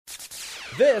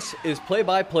This is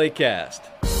Play-by-Play Cast,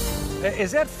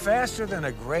 Is that faster than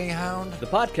a Greyhound? the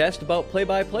podcast about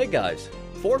play-by-play guys,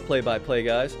 for play-by-play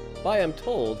guys, by, I'm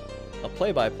told, a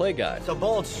play-by-play guy. It's a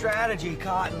bold strategy,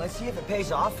 Cotton. Let's see if it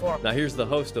pays off for him. Now here's the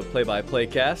host of Play-by-Play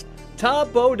Cast, Tom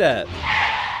Bodett.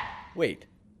 Wait,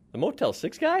 the Motel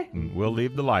 6 guy? We'll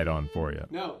leave the light on for you.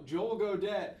 No, Joel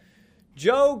Godet.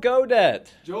 Joe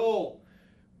Godet. Joel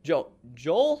Joel?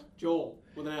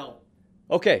 with an L.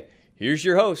 Okay, here's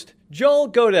your host, Joel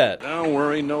Godet. Don't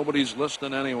worry, nobody's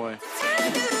listening anyway.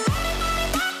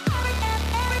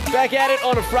 Back at it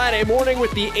on a Friday morning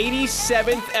with the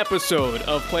 87th episode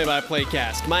of Play-by-Play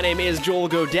Cast. My name is Joel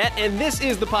Godet, and this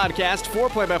is the podcast for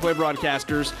play-by-play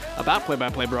broadcasters, about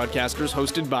play-by-play broadcasters,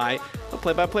 hosted by a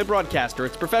play-by-play broadcaster.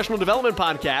 It's a professional development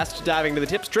podcast, diving into the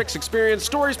tips, tricks, experience,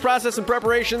 stories, process, and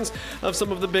preparations of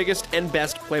some of the biggest and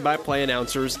best play-by-play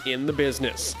announcers in the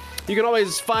business. You can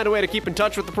always find a way to keep in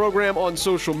touch with the program on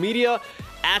social media,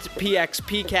 at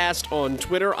PXPcast on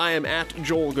Twitter. I am at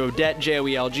Joel Godet,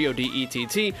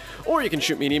 JoelGodett, or you can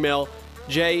shoot me an email,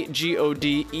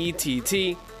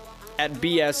 jgodett at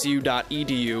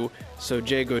bsu.edu, so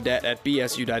jgodet at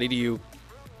bsu.edu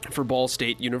for Ball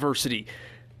State University.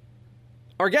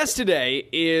 Our guest today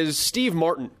is Steve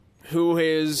Martin, who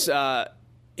is,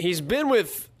 he's been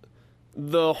with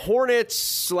the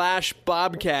Hornets /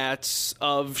 Bobcats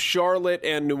of Charlotte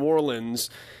and New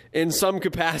Orleans in some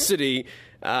capacity,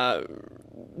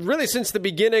 really since the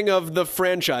beginning of the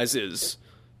franchises,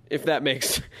 if that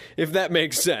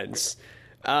makes sense.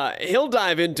 He'll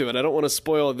dive into it. I don't want to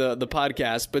spoil the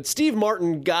podcast, but Steve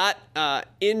Martin got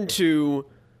into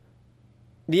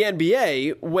the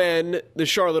NBA when the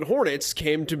Charlotte Hornets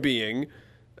came to being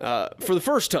for the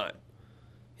first time.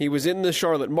 He was in the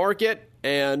Charlotte market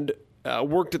and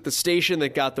worked at the station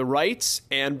that got the rights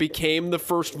and became the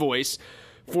first voice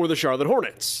for the Charlotte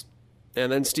Hornets. And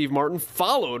then Steve Martin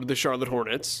followed the Charlotte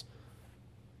Hornets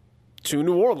to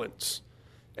New Orleans.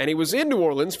 And he was in New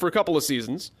Orleans for a couple of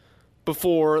seasons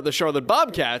before the Charlotte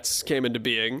Bobcats came into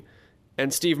being.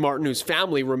 And Steve Martin, whose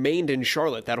family remained in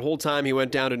Charlotte that whole time he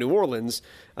went down to New Orleans,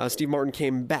 Steve Martin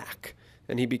came back.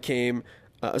 And he became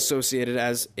associated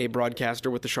as a broadcaster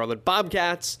with the Charlotte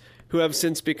Bobcats, who have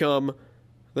since become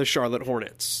the Charlotte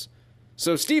Hornets.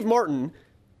 So Steve Martin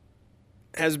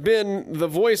has been the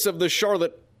voice of the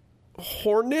Charlotte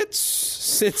Hornets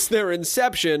since their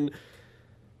inception,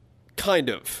 kind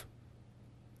of.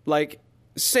 Like,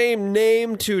 same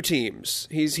name, two teams.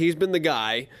 He's been the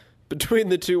guy between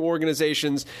the two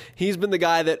organizations. He's been the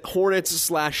guy that Hornets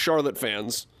 / Charlotte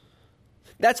fans,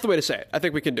 that's the way to say it. I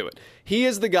think we can do it. He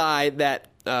is the guy that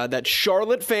that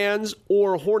Charlotte fans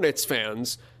or Hornets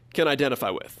fans can identify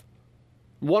with.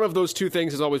 One of those two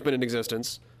things has always been in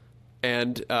existence,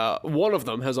 and one of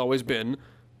them has always been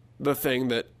the thing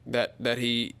that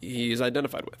he is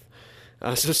identified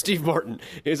with. So Steve Martin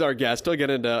is our guest. He'll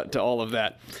get into all of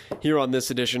that here on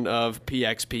this edition of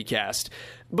PXP Cast.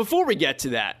 Before we get to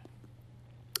that,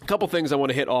 a couple things I want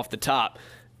to hit off the top.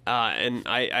 And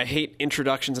I hate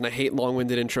introductions and I hate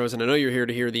long-winded intros, and I know you're here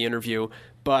to hear the interview,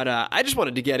 but I just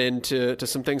wanted to get into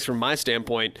some things from my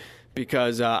standpoint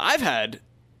because I've had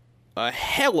a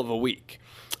hell of a week.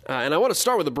 And I want to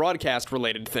start with a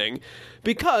broadcast-related thing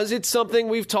because it's something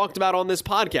we've talked about on this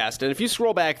podcast. And if you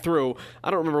scroll back through,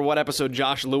 I don't remember what episode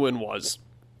Josh Lewin was,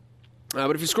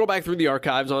 but if you scroll back through the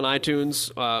archives on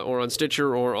iTunes or on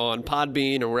Stitcher or on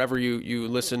Podbean or wherever you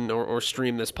listen or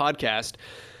stream this podcast,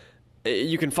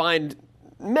 you can find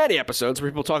many episodes where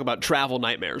people talk about travel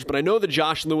nightmares. But I know the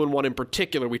Josh Lewin one in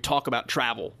particular, we talk about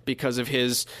travel because of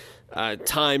his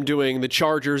time doing the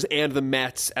Chargers and the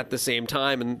Mets at the same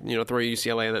time, and throw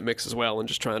UCLA in that mix as well, and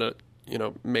just trying to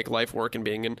make life work and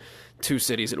being in two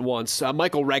cities at once.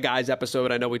 Michael Regai's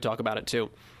episode, I know we talk about it too.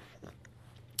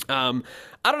 I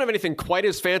don't have anything quite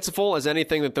as fanciful as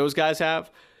anything that those guys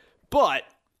have, but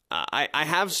I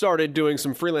have started doing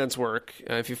some freelance work.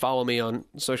 If you follow me on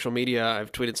social media,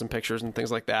 I've tweeted some pictures and things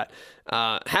like that.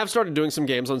 Have started doing some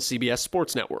games on CBS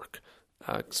Sports Network.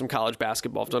 Some college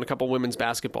basketball. I've done a couple women's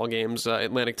basketball games,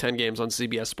 Atlantic 10 games on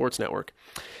CBS Sports Network.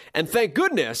 And thank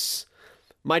goodness,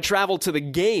 my travel to the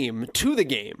game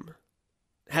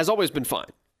has always been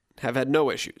fine. Have had no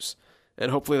issues.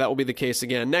 And hopefully that will be the case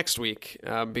again next week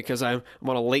because I'm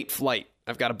on a late flight.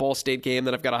 I've got a Ball State game,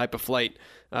 then I've got to hype a flight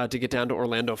to get down to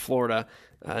Orlando, Florida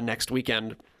next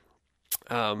weekend.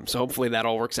 So hopefully that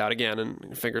all works out again,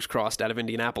 and fingers crossed out of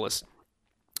Indianapolis.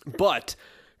 But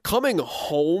coming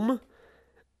home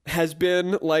has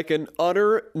been like an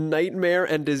utter nightmare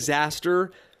and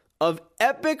disaster of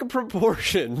epic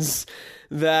proportions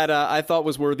that I thought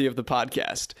was worthy of the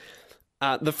podcast.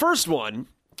 The first one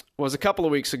was a couple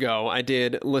of weeks ago. I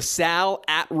did LaSalle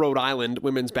at Rhode Island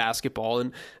women's basketball,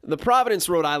 and the Providence,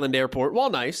 Rhode Island airport, while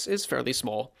nice, is fairly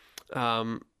small.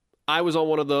 I was on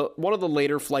one of the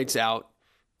later flights out.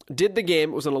 Did the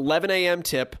game. It was an 11 a.m.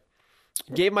 tip.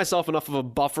 Gave myself enough of a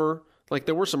buffer. Like,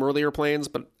 there were some earlier planes,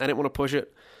 but I didn't want to push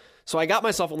it. So I got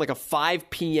myself on like a 5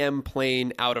 p.m.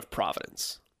 plane out of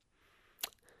Providence.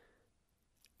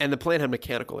 And the plane had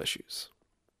mechanical issues.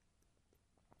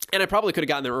 And I probably could have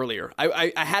gotten there earlier.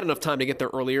 I had enough time to get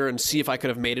there earlier and see if I could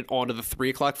have made it onto the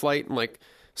 3 o'clock flight and like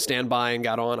stand by and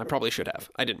got on. I probably should have.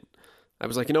 I didn't. I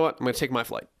was like, you know what? I'm going to take my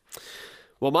flight.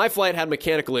 Well, my flight had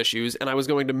mechanical issues and I was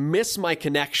going to miss my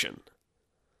connection.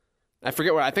 I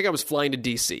forget where. I think I was flying to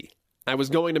D.C. I was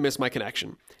going to miss my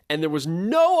connection. And there was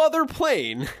no other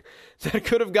plane that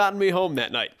could have gotten me home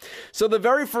that night. So the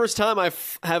very first time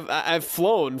I've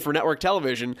flown for network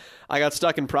television, I got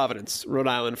stuck in Providence, Rhode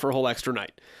Island, for a whole extra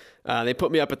night. They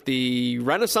put me up at the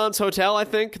Renaissance Hotel, I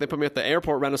think. They put me at the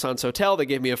airport Renaissance Hotel. They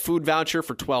gave me a food voucher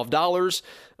for $12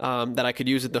 that I could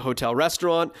use at the hotel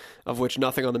restaurant, of which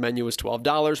nothing on the menu was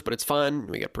 $12, but it's fine.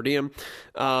 We get per diem.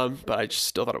 But I just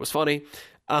still thought it was funny.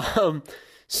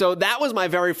 So that was my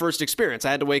very first experience.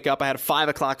 I had to wake up. I had a 5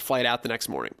 o'clock flight out the next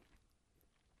morning.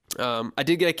 I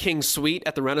did get a king suite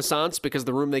at the Renaissance because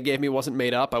the room they gave me wasn't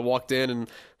made up. I walked in and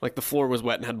like the floor was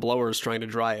wet and had blowers trying to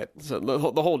dry it. So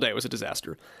the whole day was a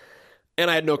disaster.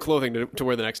 And I had no clothing to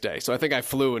wear the next day. So I think I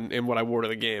flew in what I wore to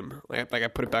the game. Like I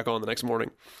put it back on the next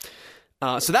morning.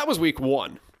 So that was week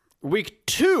 1. Week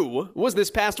 2 was this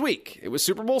past week. It was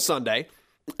Super Bowl Sunday.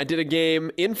 I did a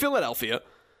game in Philadelphia.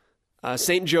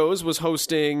 St. Joe's was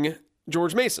hosting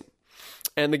George Mason.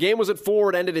 And the game was at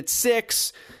 4. It ended at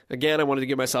 6. Again, I wanted to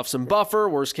give myself some buffer.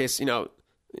 Worst case,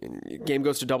 game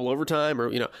goes to double overtime.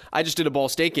 Or, I just did a Ball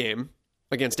State game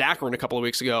against Akron a couple of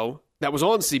weeks ago. That was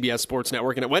on CBS Sports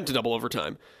Network, and it went to double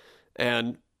overtime.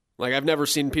 And, I've never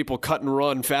seen people cut and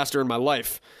run faster in my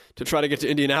life to try to get to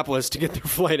Indianapolis to get their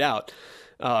flight out.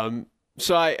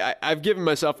 So I've given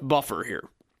myself a buffer here.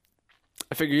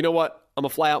 I figure, you know what? I'm going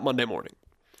to fly out Monday morning.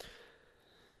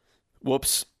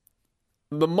 Whoops.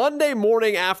 The Monday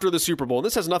morning after the Super Bowl, and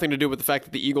this has nothing to do with the fact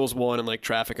that the Eagles won and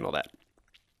traffic and all that.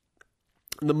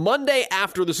 The Monday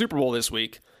after the Super Bowl this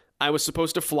week, I was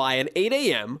supposed to fly at 8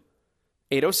 a.m.,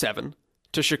 8:07,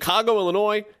 to Chicago,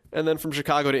 Illinois, and then from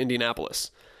Chicago to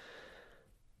Indianapolis.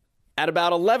 At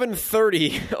about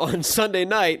 11:30 on Sunday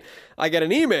night, I get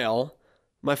an email,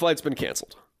 my flight's been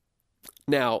canceled.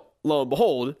 Now, lo and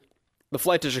behold, the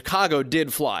flight to Chicago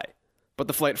did fly. But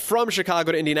the flight from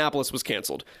Chicago to Indianapolis was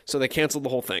canceled. So they canceled the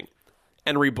whole thing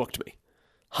and rebooked me.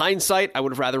 Hindsight, I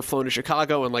would have rather flown to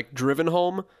Chicago and driven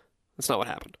home. That's not what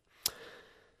happened.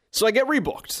 So I get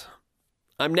rebooked.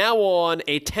 I'm now on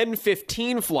a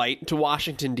 10:15 flight to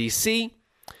Washington, D.C.,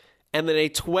 and then a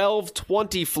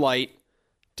 12:20 flight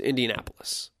to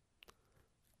Indianapolis.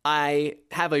 I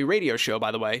have a radio show,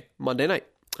 by the way, Monday night.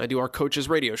 I do our coach's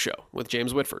radio show with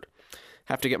James Whitford.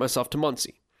 Have to get myself to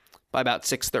Muncie by about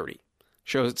 6:30.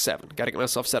 Show's at 7. Got to get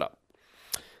myself set up.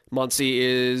 Muncie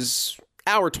is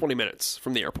hour 20 minutes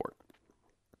from the airport.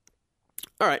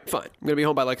 All right, fine. I'm going to be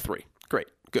home by 3. Great,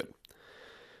 good.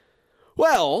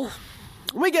 Well,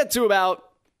 we get to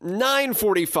about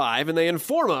 9:45, and they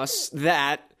inform us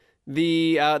that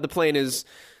the plane's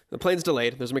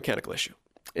delayed. There's a mechanical issue.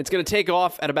 It's going to take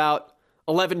off at about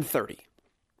 11:30.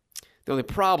 The only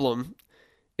problem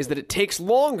is that it takes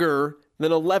longer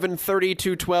than 11:30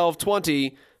 to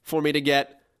 12:20 for me to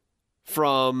get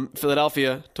from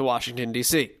Philadelphia to Washington,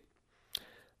 D.C.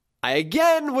 I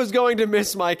again was going to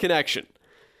miss my connection.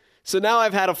 So now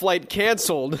I've had a flight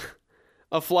canceled,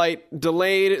 a flight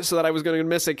delayed so that I was going to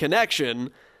miss a connection.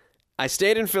 I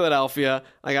stayed in Philadelphia.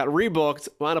 I got rebooked,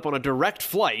 wound up on a direct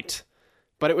flight,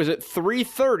 but it was at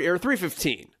 3:30 or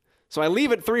 3:15. So I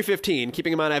leave at 3:15,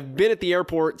 keeping in mind I've been at the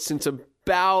airport since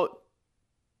about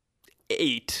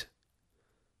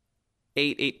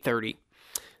 8:30.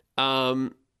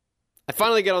 I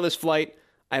finally get on this flight.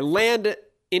 I land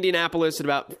at Indianapolis at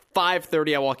about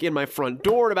 5:30. I walk in my front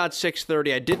door at about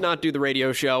 6:30. I did not do the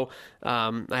radio show.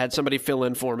 I had somebody fill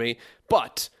in for me.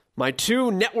 But my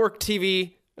 2 network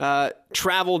TV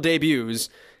travel debuts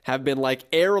have been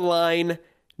airline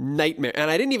nightmare. And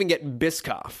I didn't even get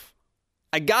Biscoff.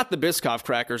 I got the Biscoff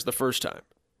crackers the first time.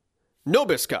 No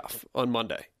Biscoff on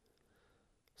Monday.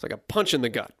 It's like a punch in the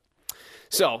gut.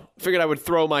 So, figured I would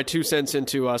throw my 2 cents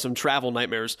into some travel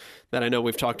nightmares that I know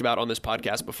we've talked about on this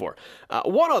podcast before.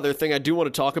 One other thing I do want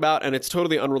to talk about, and it's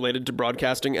totally unrelated to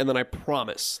broadcasting, and then I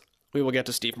promise we will get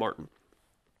to Steve Martin.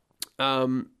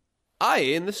 And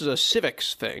this is a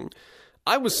civics thing,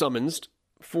 I was summoned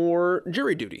for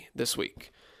jury duty this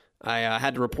week. I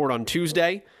had to report on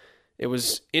Tuesday. It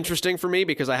was interesting for me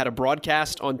because I had a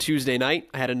broadcast on Tuesday night.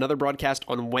 I had another broadcast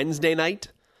on Wednesday night.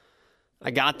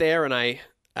 I got there and I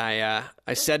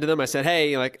said to them, I said,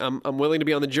 hey, like I'm willing to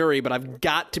be on the jury, but I've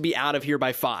got to be out of here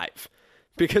by 5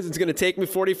 because it's going to take me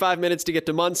 45 minutes to get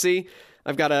to Muncie.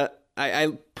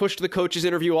 I pushed the coach's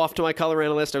interview off to my color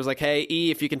analyst. I was like, hey,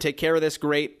 E, if you can take care of this,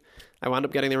 great. I wound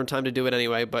up getting there in time to do it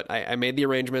anyway, but I made the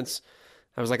arrangements.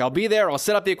 I was like, I'll be there. I'll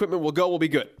set up the equipment. We'll go. We'll be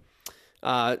good.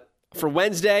 For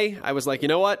Wednesday, I was like, you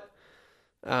know what?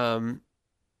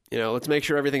 Let's make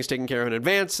sure everything's taken care of in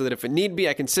advance so that if it need be,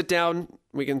 I can sit down.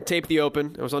 We can tape the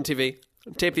Open. I was on TV.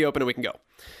 Tape the Open and we can go.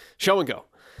 Show and go.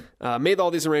 Made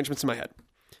all these arrangements in my head.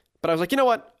 But I was like, you know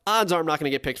what? Odds are I'm not going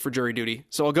to get picked for jury duty.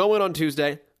 So I'll go in on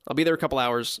Tuesday. I'll be there a couple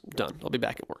hours. Done. I'll be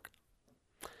back at work.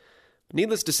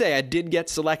 Needless to say, I did get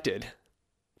selected.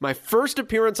 My first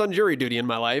appearance on jury duty in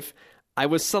my life, I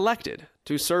was selected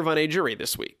to serve on a jury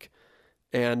this week.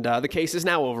 And the case is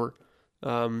now over.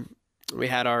 We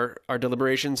had our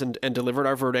deliberations and delivered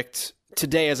our verdict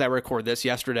today as I record this,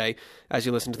 yesterday as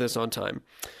you listen to this on time.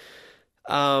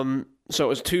 So it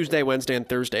was Tuesday, Wednesday, and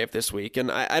Thursday of this week. And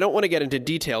I don't want to get into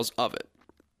details of it.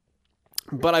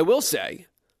 But I will say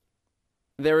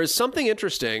there is something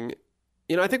interesting.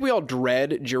 I think we all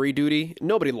dread jury duty.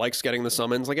 Nobody likes getting the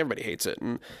summons. Like, everybody hates it.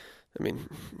 And I mean,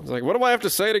 it's like, what do I have to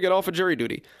say to get off of jury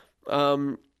duty?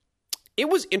 It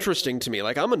was interesting to me.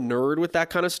 Like, I'm a nerd with that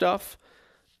kind of stuff.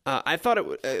 I thought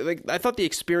the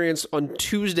experience on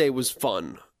Tuesday was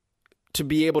fun to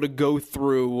be able to go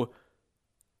through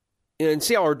and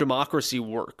see how our democracy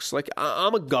works. Like,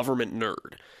 I'm a government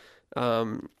nerd.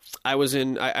 I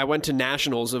went to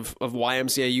nationals of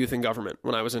YMCA Youth in Government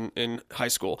when I was in high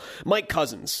school. Mike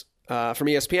Cousins from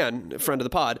ESPN, a friend of the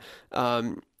pod,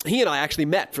 he and I actually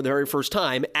met for the very first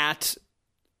time at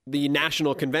the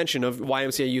national convention of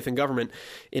YMCA Youth in Government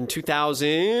in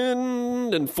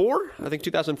 2004, I think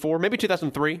 2004, maybe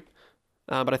 2003,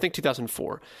 but I think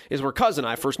 2004 is where Cuz and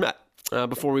I first met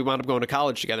before we wound up going to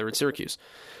college together at Syracuse.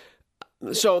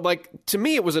 So, like, to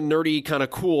me, it was a nerdy kind of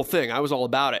cool thing. I was all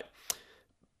about it.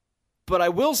 But I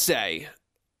will say,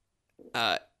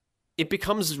 it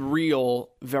becomes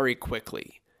real very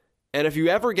quickly. And if you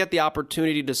ever get the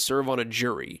opportunity to serve on a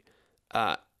jury,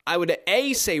 I would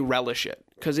say relish it,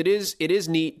 because it is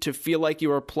neat to feel like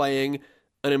you are playing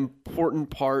an important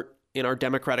part in our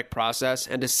democratic process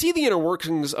and to see the inner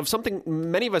workings of something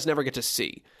many of us never get to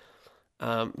see.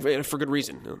 For good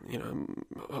reason.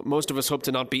 Most of us hope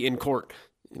to not be in court,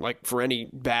 like, for any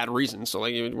bad reason. So,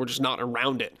 like, we're just not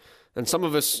around it. And some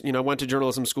of us, went to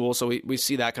journalism school, so we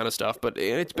see that kind of stuff. But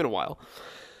it's been a while.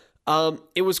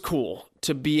 It was cool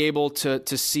to be able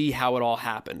to see how it all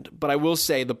happened. But I will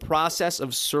say the process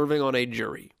of serving on a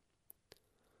jury,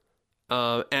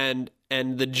 and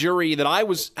the jury that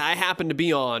I happened to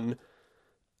be on,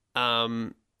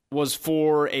 was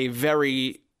for a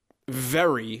very,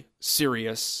 very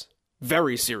serious,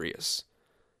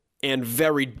 and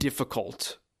very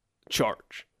difficult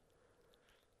charge.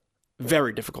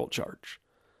 Very difficult charge.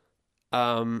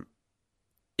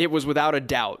 It was without a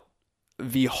doubt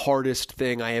the hardest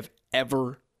thing I have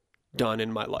ever done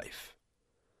in my life.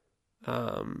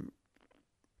 And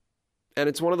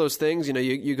it's one of those things,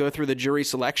 you go through the jury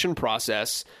selection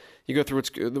process. You go through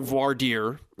the voir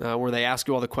dire, where they ask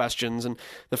you all the questions. And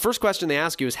the first question they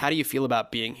ask you is, how do you feel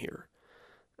about being here?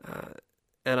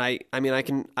 And I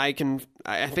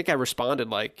think I responded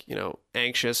like,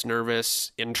 anxious,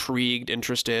 nervous, intrigued,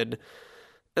 interested.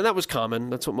 And that was common.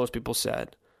 That's what most people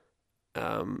said.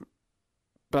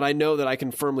 But I know that I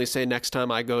can firmly say next time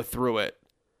I go through it,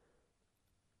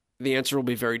 the answer will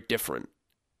be very different.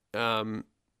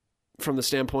 From the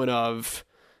standpoint of,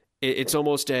 it's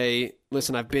almost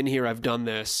listen, I've been here, I've done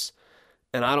this,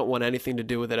 and I don't want anything to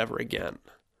do with it ever again.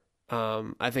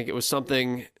 I think it was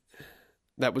something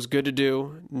that was good to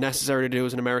do, necessary to do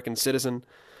as an American citizen.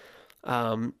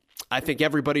 I think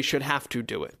everybody should have to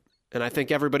do it. And I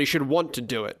think everybody should want to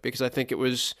do it, because I think it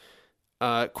was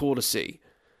cool to see.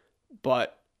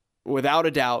 But without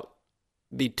a doubt,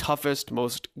 the toughest,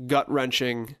 most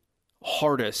gut-wrenching,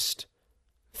 hardest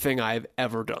thing I've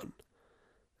ever done.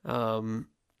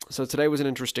 So today was an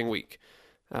interesting week.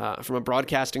 From a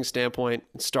broadcasting standpoint,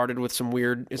 it started with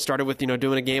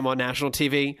doing a game on national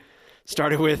TV.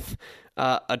 Started with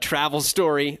a travel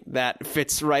story that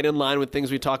fits right in line with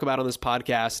things we talk about on this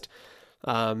podcast.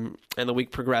 And the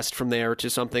week progressed from there to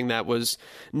something that was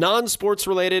non-sports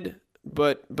related,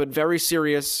 but very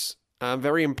serious,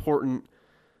 very important,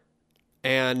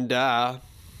 and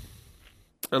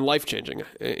life-changing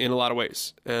in a lot of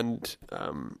ways. And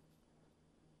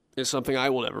is something I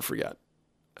will never forget,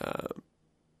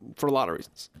 for a lot of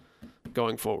reasons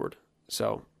going forward.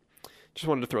 So Just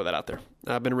wanted to throw that out there.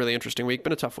 Been a really interesting week.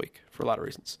 Been a tough week for a lot of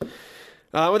reasons.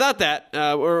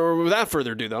 Without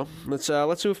further ado, though,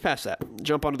 let's move past that.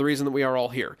 Jump onto the reason that we are all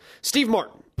here. Steve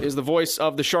Martin is the voice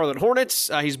of the Charlotte Hornets.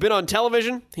 He's been on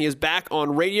television. He is back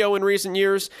on radio in recent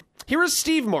years. Here is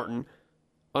Steve Martin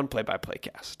on Play by Play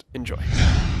Cast. Enjoy.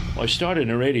 Well, I started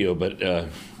in radio, but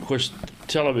of course,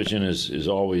 television is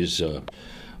always a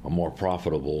more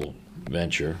profitable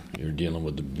venture. You're dealing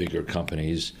with the bigger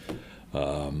companies,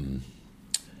 and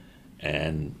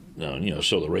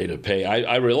so the rate of pay.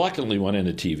 I reluctantly went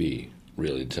into TV.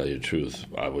 Really, to tell you the truth,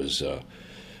 I was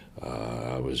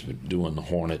doing the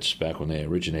Hornets back when they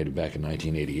originated back in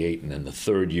 1988, and then the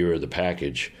third year of the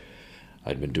package,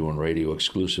 I'd been doing radio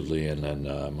exclusively, and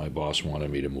then my boss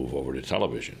wanted me to move over to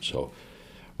television. So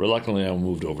reluctantly, I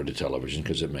moved over to television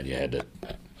because it meant you had to.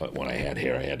 When I had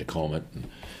hair, I had to comb it. And,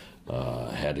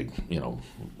 had to,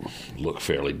 look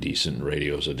fairly decent.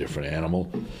 Radio's a different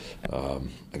animal. I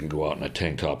could go out in a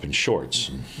tank top and shorts.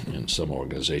 In some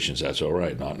organizations, that's all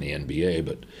right. Not in the NBA,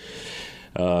 but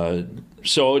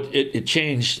so it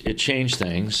changed. It changed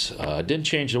things. It didn't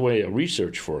change the way I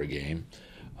research for a game.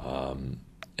 And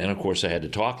of course, I had to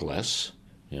talk less,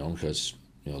 because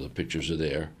the pictures are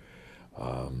there.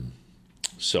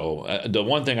 So the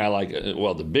one thing I like,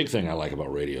 the big thing I like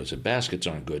about radio is that baskets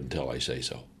aren't good until I say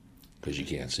so, because you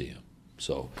can't see them.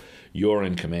 So you're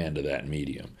in command of that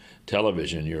medium.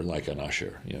 Television, you're like an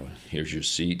usher. Here's your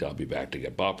seat. I'll be back to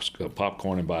get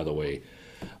popcorn. And by the way,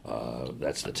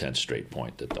 that's the 10th straight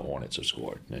point that the Hornets have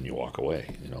scored. And then you walk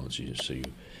away. So you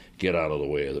get out of the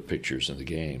way of the pictures in the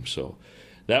game. So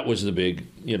that was a big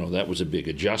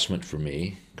adjustment for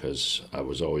me, because I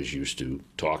was always used to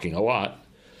talking a lot.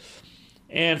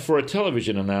 And for a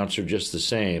television announcer, just the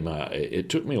same. It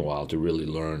took me a while to really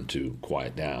learn to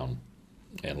quiet down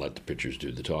and let the pitchers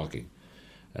do the talking.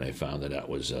 And I found that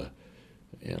was,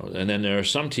 and then there are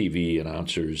some TV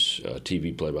announcers,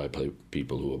 TV play-by-play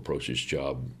people who approach this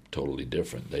job totally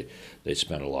different. They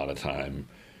spend a lot of time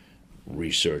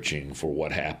researching for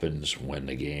what happens when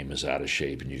the game is out of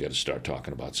shape and you got to start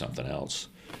talking about something else.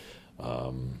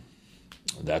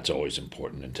 That's always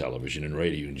important in television and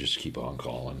radio. You can just keep on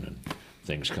calling and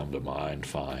things come to mind,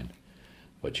 fine.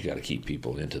 But you got to keep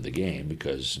people into the game,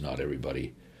 because not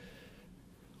everybody.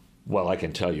 Well, I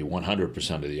can tell you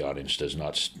 100% of the audience does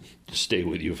not stay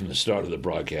with you from the start of the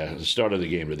broadcast, the start of the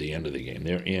game to the end of the game.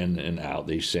 They're in and out.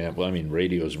 They sample.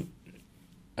 Radio's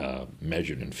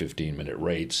measured in 15-minute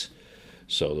rates,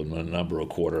 so the number of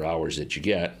quarter hours that you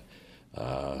get,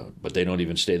 but they don't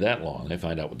even stay that long. They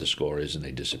find out what the score is and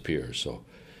they disappear. So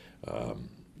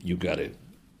you've got to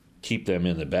keep them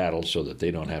in the battle so that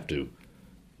they don't have to,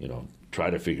 try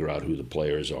to figure out who the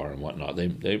players are and whatnot. They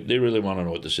really want to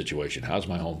know what the situation. How's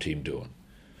my home team doing?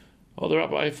 Oh, they're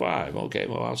up by 5. Okay,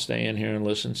 well, I'll stay in here and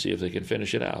listen, see if they can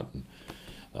finish it out.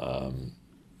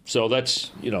 So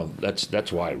that's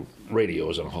why radio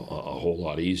is a whole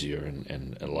lot easier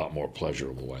and a lot more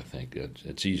pleasurable, I think.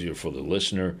 It's easier for the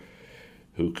listener,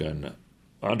 who can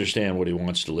understand what he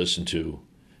wants to listen to.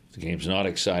 If the game's not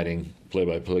exciting,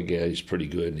 play-by-play guy is pretty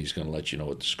good, and he's going to let you know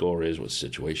what the score is, what the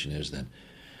situation is, then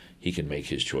he can make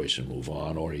his choice and move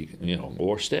on, or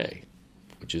or stay,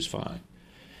 which is fine.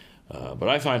 But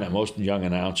I find that most young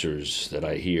announcers that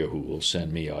I hear who will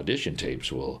send me audition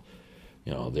tapes will,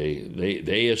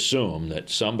 they assume that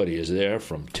somebody is there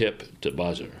from tip to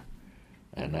buzzer,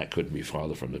 and that couldn't be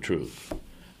farther from the truth.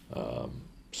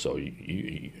 So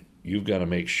you've got to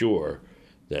make sure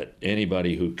that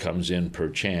anybody who comes in per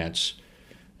chance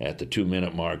at the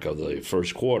 2-minute mark of the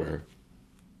first quarter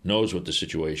knows what the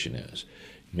situation is.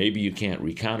 Maybe you can't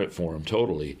recount it for them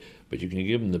totally, but you can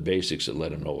give them the basics that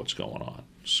let them know what's going on.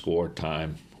 Score,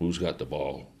 time, who's got the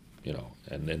ball,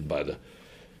 and then by the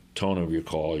tone of your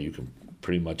call, you can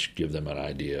pretty much give them an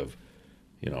idea of,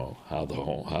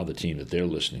 how the team that they're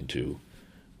listening to,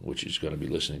 which is going to be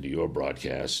listening to your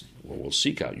broadcast, or will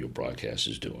seek out your broadcast,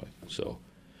 is doing. So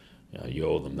you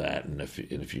owe them that, and if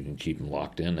you can keep them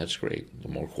locked in, that's great. The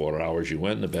more quarter hours you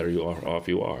win, the better off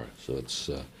you are. So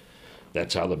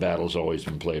that's how the battle's always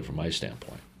been played from my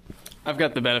standpoint. I've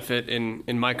got the benefit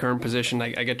in my current position.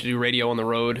 I get to do radio on the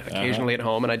road occasionally at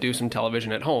home, and I do some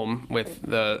television at home with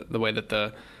the way that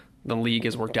the league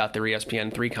has worked out their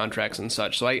ESPN3 contracts and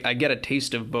such. So I get a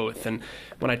taste of both. And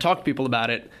when I talk to people about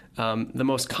it, the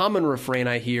most common refrain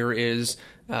I hear is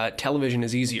television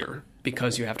is easier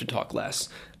because you have to talk less.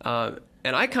 And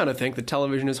I kind of think that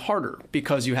television is harder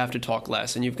because you have to talk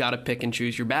less and you've got to pick and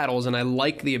choose your battles. And I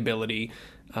like the ability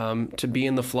to be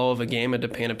in the flow of a game and to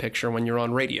paint a picture when you're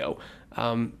on radio.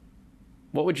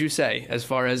 what would you say as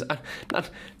far as,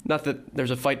 not that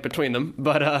there's a fight between them,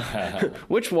 but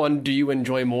which one do you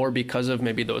enjoy more because of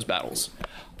maybe those battles?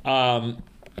 I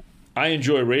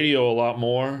enjoy radio a lot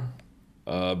more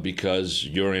because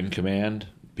you're in command.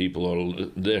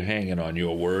 They're hanging on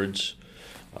your words.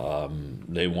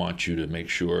 They want you to make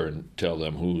sure and tell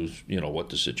them what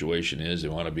the situation is. They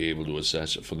want to be able to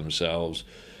assess it for themselves.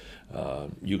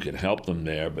 You can help them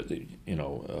there, but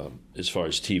as far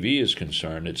as TV is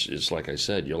concerned, it's like I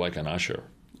said, you're like an usher,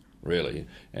 really,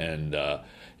 and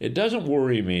it doesn't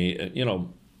worry me.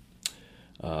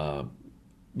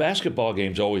 Basketball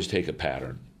games always take a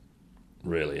pattern,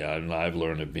 really. I've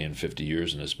learned of being 50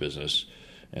 years in this business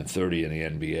and 30 in the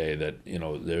NBA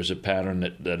that there's a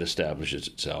pattern that establishes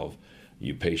itself.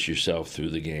 You pace yourself through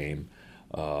the game,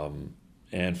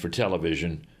 and for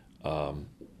television.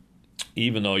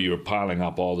 Even though you're piling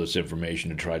up all this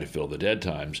information to try to fill the dead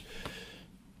times,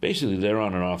 basically they're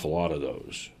on an awful lot of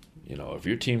those. If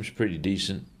your team's pretty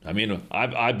decent, I've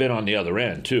been on the other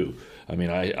end too.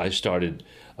 I started.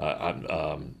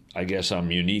 I guess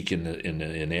I'm unique in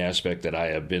the aspect that I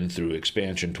have been through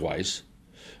expansion twice,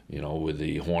 with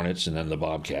the Hornets and then the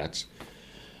Bobcats.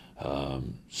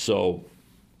 So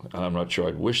I'm not sure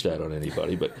I'd wish that on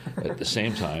anybody, but at the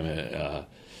same time,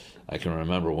 I can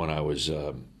remember when I was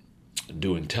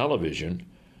doing television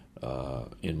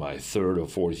in my third or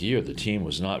fourth year, the team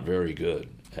was not very good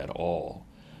at all.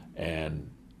 And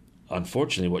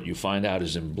unfortunately, what you find out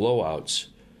is in blowouts,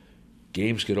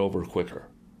 games get over quicker.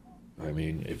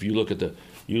 If you look at the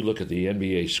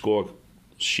NBA score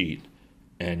sheet,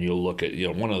 and you'll look at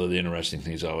one of the interesting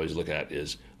things I always look at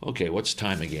is, okay, what's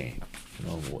time of game?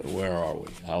 Where are we?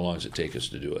 How long does it take us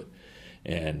to do it?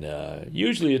 And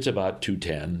usually it's about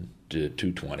 2:10 to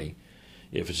 2:20.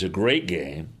 If it's a great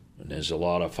game, and there's a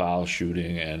lot of foul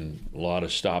shooting and a lot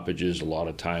of stoppages, a lot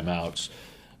of timeouts,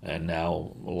 and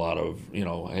now a lot of,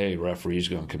 hey, referee's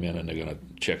going to come in and they're going to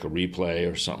check a replay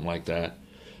or something like that,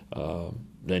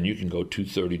 then you can go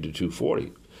 2:30 to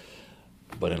 2:40.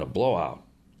 But in a blowout,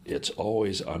 it's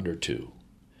always under 2.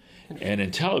 And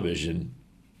in television,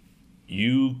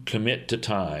 you commit to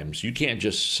times. You can't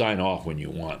just sign off when you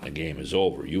want and the game is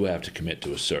over. You have to commit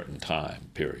to a certain time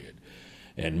period.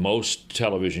 And most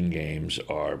television games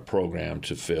are programmed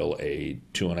to fill a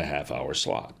 2.5-hour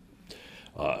slot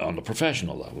on the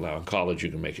professional level. Now, in college,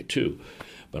 you can make it 2.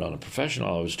 But on a professional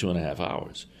level, it's 2.5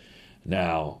 hours.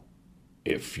 Now,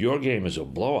 if your game is a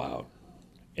blowout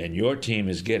and your team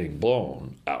is getting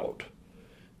blown out,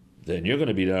 then you're going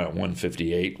to be down at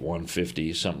 158,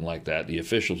 150, something like that. The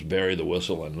officials bury the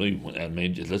whistle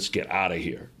and let's get out of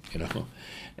here,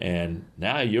 And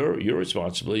now you're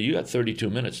responsible. You got 32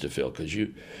 minutes to fill because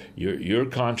you're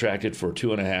contracted for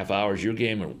 2.5 hours. Your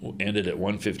game ended at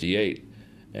 158,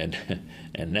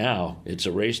 and now it's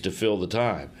a race to fill the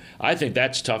time. I think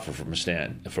that's tougher from a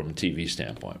TV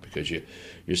standpoint because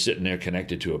you're sitting there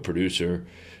connected to a producer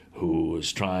who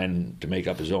is trying to make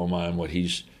up his own mind what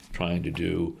he's trying to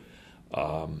do.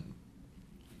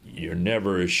 You're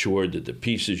never assured that the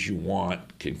pieces you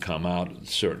want can come out at a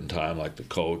certain time, like the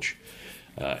coach.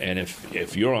 And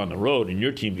if you're on the road and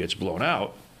your team gets blown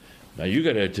out, now you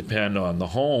got to depend on the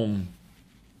home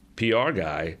PR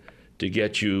guy to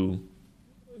get you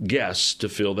guests to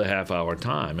fill the half-hour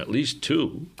time, at least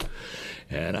 2.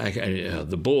 And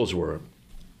the Bulls were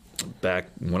back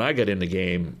when I got in the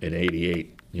game in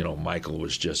 '88. Michael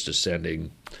was just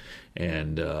ascending,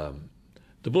 and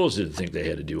the Bulls didn't think they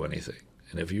had to do anything.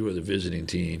 And if you were the visiting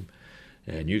team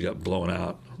and you got blown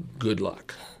out, good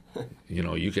luck.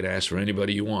 You could ask for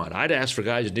anybody you want. I'd ask for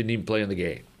guys that didn't even play in the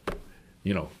game.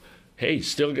 Hey,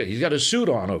 he's got a suit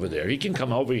on over there. He can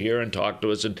come over here and talk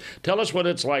to us and tell us what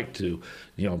it's like to,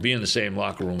 be in the same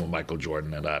locker room with Michael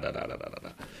Jordan. And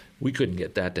We couldn't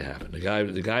get that to happen.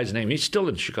 The guy's name, he's still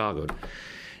in Chicago,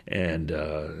 and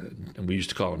we used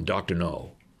to call him Dr.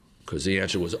 No. Because the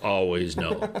answer was always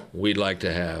no. We'd like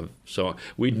to have. So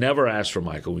we'd never ask for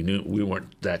Michael. We knew we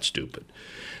weren't that stupid.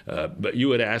 But you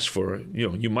would ask for,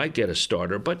 you might get a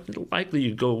starter, but likely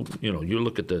you'd go, you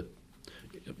look at the,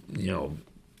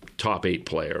 top 8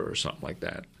 player or something like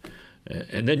that.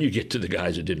 And then you get to the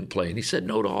guys who didn't play. And he said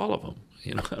no to all of them.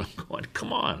 And I'm going,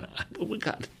 come on. We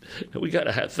got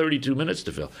to have 32 minutes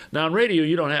to fill. Now, in radio,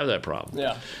 you don't have that problem.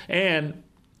 Yeah. And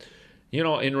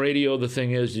in radio, the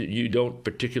thing is you don't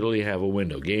particularly have a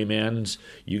window. Game ends,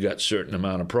 you got certain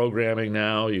amount of programming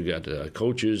now. You got a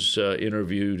coach's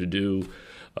interview to do.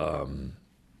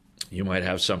 You might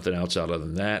have something else other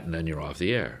than that, and then you're off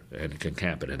the air, and it can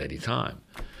happen at any time.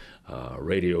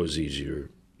 Radio is easier,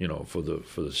 for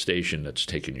the station that's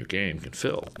taking your game can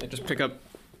fill. They just pick up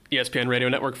ESPN Radio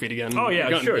Network feed again. Oh,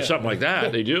 yeah, sure, something like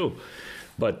that. They do.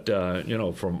 But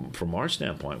from our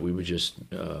standpoint, we would just.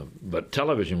 But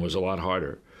television was a lot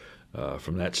harder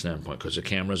from that standpoint because the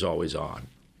camera's always on.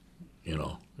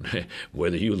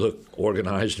 Whether you look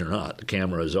organized or not, the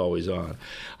camera is always on.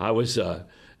 I was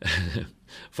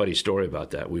funny story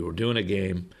about that. We were doing a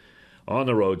game on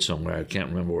the road somewhere. I can't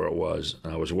remember where it was.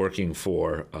 I was working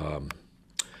for.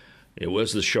 It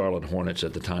was the Charlotte Hornets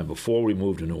at the time before we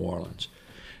moved to New Orleans.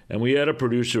 And we had a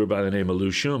producer by the name of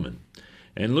Lou Schumann.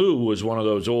 And Lou was one of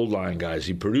those old line guys.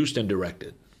 He produced and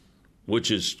directed,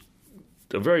 which is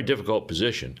a very difficult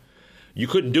position. You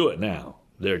couldn't do it now.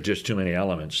 There are just too many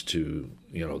elements to,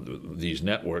 these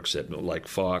networks that like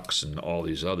Fox and all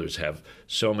these others have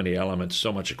so many elements,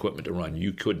 so much equipment to run.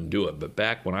 You couldn't do it. But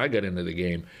back when I got into the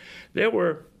game, there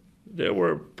were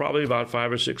probably about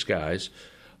 5 or 6 guys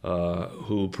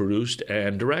who produced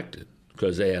and directed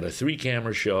because they had a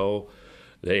 3-camera show.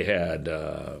 They had,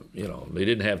 they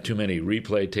didn't have too many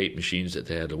replay tape machines that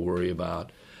they had to worry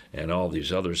about, and all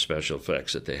these other special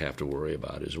effects that they have to worry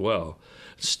about as well,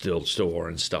 still store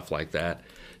and stuff like that.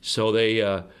 So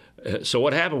so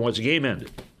what happened was the game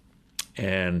ended,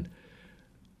 and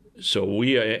so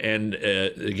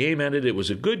the game ended. It was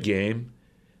a good game,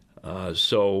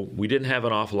 so we didn't have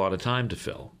an awful lot of time to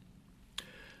fill.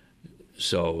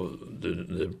 So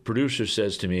the producer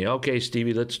says to me, "Okay,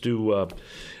 Stevie, let's do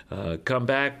come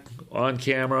back on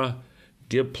camera,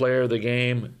 give player the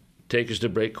game, take us to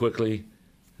break quickly,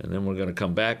 and then we're going to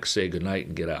come back, say goodnight,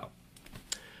 and get out."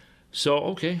 So,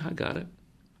 okay, I got it.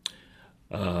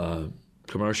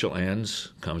 Commercial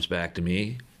ends, comes back to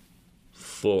me,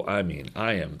 the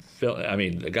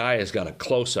guy has got a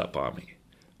close-up on me.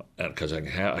 Because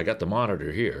I got the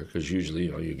monitor here, because usually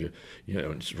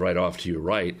it's right off to your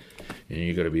right, and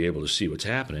you got to be able to see what's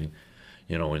happening.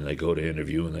 When they go to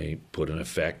interview and they put an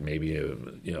effect, maybe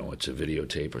it's a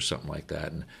videotape or something like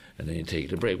that, and then you take it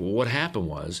to break. Well, what happened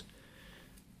was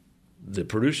the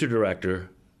producer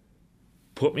director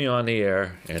put me on the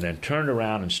air and then turned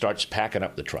around and starts packing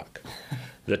up the truck.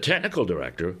 The technical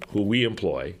director, who we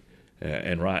employ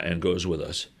and goes with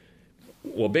us.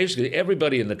 Well, basically,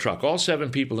 everybody in the truck, all 7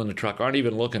 people in the truck, aren't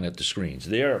even looking at the screens.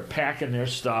 They're packing their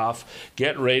stuff,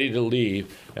 getting ready to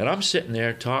leave, and I'm sitting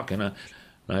there talking, and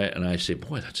I say,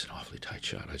 "Boy, that's an awfully tight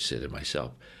shot." I say to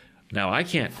myself, "Now I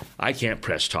can't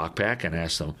press TalkBack and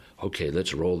ask them, okay,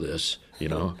 let's roll this."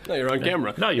 No, you're on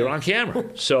camera. No, you're on camera.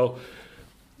 So,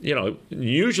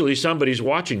 usually somebody's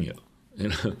watching you.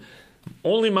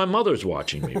 Only my mother's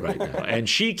watching me right now, and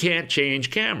she can't change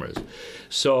cameras.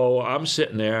 So I'm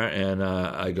sitting there, and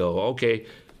I go, "Okay,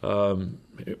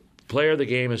 player of the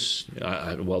game is."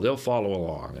 They'll follow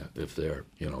along if they're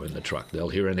in the truck. They'll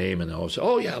hear a name and they'll say,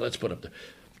 "Oh yeah, let's put up the."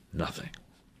 Nothing.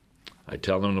 I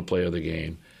tell them the player of the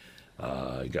game.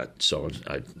 I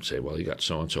say, "Well, you got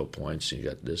so and so points. You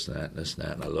got this and that and this and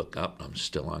that." And I look up, and I'm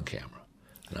still on camera,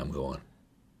 and I'm going.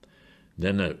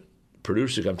 Then the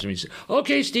producer comes to me and says,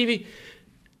 "Okay, Stevie,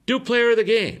 do player of the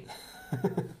game."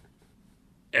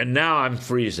 And now I'm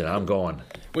freezing. I'm going,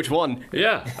 "Which one?"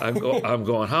 Yeah, I'm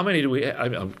going, "How many do we have?"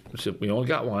 I said, "We only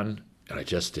got one," and I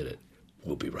just did it.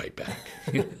 "We'll be right back."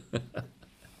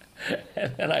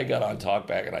 And then I got on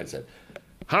TalkBack and I said,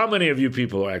 "How many of you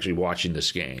people are actually watching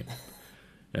this game?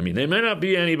 I mean, there may not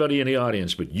be anybody in the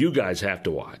audience, but you guys have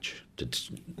to watch.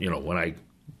 When I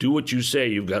do what you say,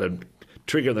 you've got to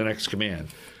trigger the next command."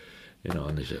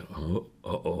 And they said,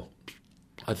 "Oh,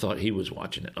 I thought he was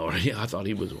watching it." Or yeah, I thought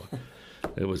he was.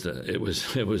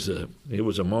 It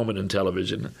was a moment in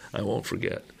television I won't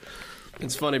forget.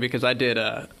 It's funny because I did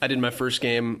my first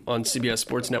game on CBS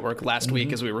Sports Network last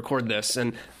week as we record this,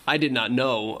 and I did not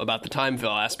know about the time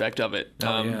fill aspect of it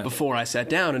before I sat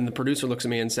down. And the producer looks at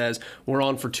me and says, "We're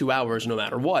on for 2 hours no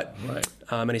matter what." Right.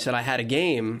 And he said, "I had a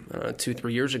game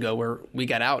 2-3 years ago where we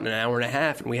got out in an hour and a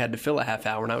half, and we had to fill a half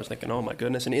hour." And I was thinking, "Oh my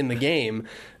goodness!" And in the game,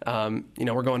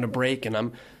 we're going to break, and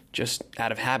I'm just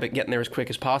out of habit getting there as quick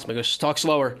as possible. He goes, "Talk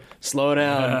slower, slow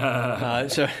down."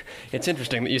 So it's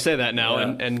interesting that you say that now,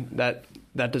 and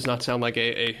that does not sound like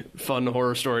a fun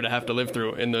horror story to have to live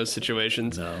through in those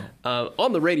situations. No.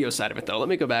 On the radio side of it, though, let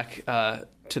me go back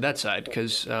to that side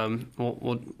because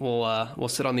we'll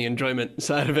sit on the enjoyment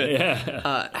side of it.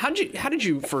 Yeah. How did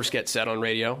you first get set on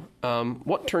radio?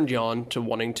 What turned you on to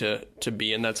wanting to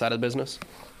be in that side of the business?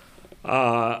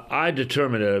 I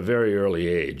determined at a very early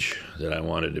age that I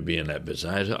wanted to be in that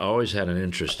business. I always had an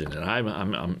interest in it. I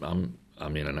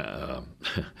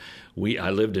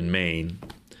lived in Maine.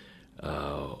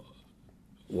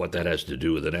 What that has to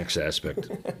do with the next aspect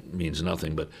means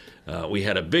nothing, but we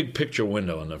had a big picture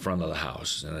window in the front of the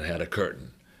house, and it had a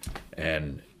curtain.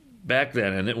 And back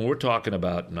then, and we're talking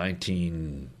about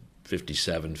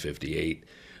 1957, 58,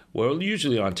 Well,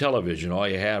 usually on television, all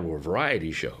you had were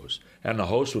variety shows. And the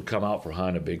host would come out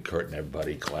behind a big curtain,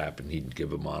 everybody clap, and he'd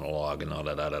give a monologue and all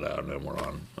that, and then we're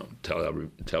on,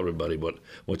 tell everybody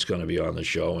what's going to be on the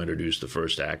show, introduce the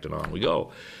first act, and on we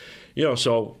go.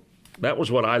 So that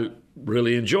was what I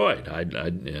really enjoyed.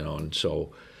 And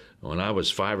so when I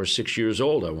was 5 or 6 years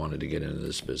old, I wanted to get into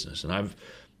this business. And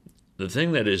the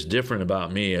thing that is different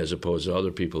about me as opposed to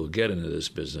other people who get into this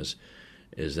business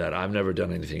is that I've never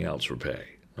done anything else for pay,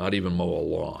 not even mow a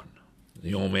lawn.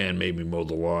 The old man made me mow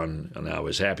the lawn, and I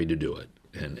was happy to do it.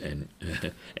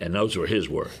 And those were his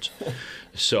words.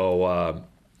 So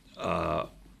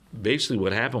basically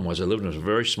what happened was I lived in a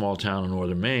very small town in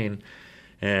northern Maine,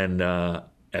 and in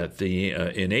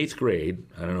 8th grade,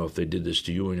 I don't know if they did this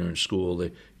to you when you're in school,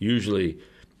 they usually,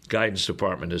 guidance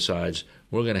department decides,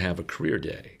 we're going to have a career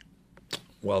day.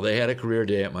 Well, they had a career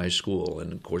day at my school,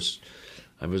 and of course,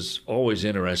 I was always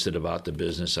interested about the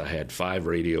business. I had 5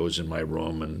 radios in my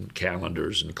room and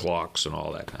calendars and clocks and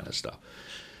all that kind of stuff.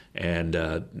 And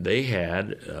they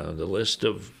had the list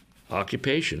of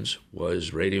occupations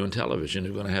was radio and television.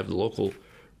 They're going to have the local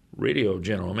radio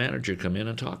general manager come in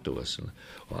and talk to us. And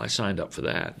well, I signed up for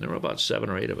that. And there were about 7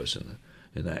 or 8 of us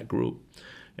in that group.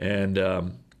 And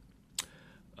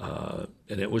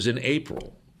it was in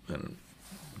April. And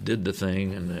did the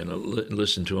thing and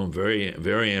listened to them, very,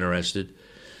 very interested.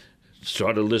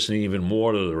 Started listening even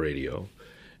more to the radio,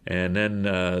 and then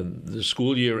the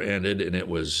school year ended, and it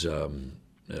was June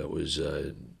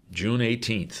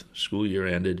 18th. School year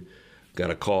ended.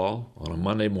 Got a call on a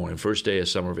Monday morning, first day of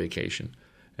summer vacation,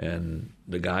 and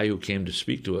the guy who came to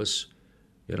speak to us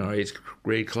in our 8th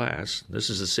grade class.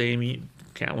 This is the same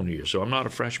calendar year, so I'm not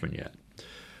a freshman yet.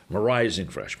 I'm a rising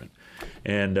freshman,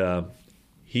 and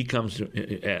he comes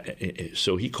to,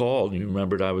 so he called, and you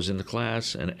remembered I was in the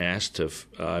class, and asked if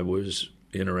I was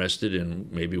interested in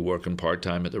maybe working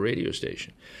part-time at the radio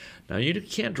station. Now, you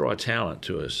can't draw talent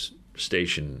to a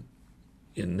station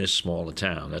in this small a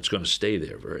town that's going to stay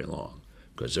there very long,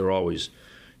 because they're always,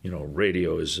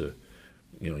 radio is,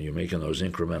 you're making those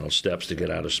incremental steps to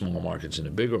get out of small markets into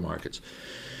bigger markets.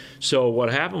 So what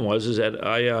happened is that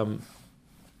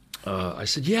I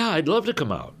said, yeah, I'd love to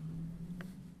come out.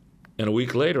 And a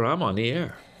week later, I'm on the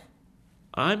air.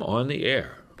 I'm on the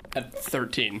air. At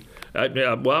 13.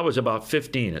 I was about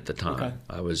 15 at the time.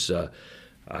 Okay.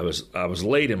 I was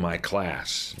late in my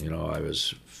class.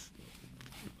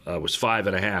 I was 5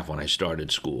 and a half when I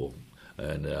started school,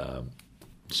 and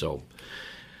so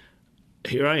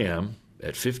here I am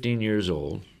at 15 years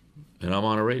old, and I'm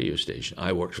on a radio station.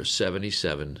 I worked for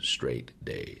 77 straight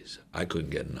days. I couldn't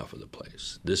get enough of the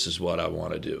place. This is what I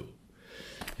want to do,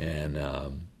 and.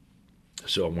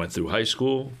 So I went through high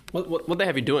school. What they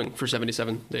have you doing for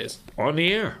 77 days? On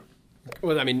the air.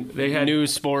 Well, I mean, they had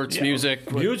news, sports,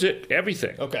 music. Music,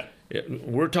 everything. Okay.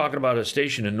 We're talking about a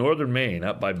station in northern Maine,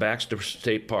 up by Baxter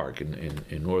State Park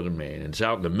in northern Maine. It's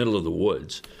out in the middle of the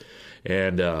woods.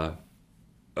 And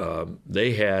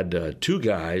they had 2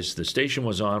 guys. The station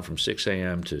was on from 6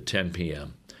 a.m. to 10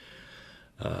 p.m.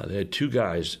 They had 2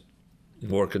 guys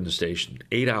working the station,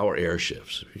 8-hour air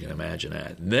shifts, if you can imagine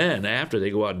that. And then after they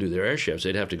go out and do their air shifts,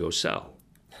 they'd have to go sell.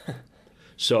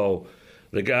 So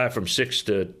the guy from 6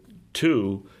 to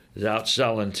 2 is out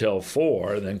selling till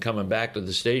 4, and then coming back to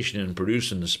the station and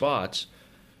producing the spots,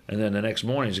 and then the next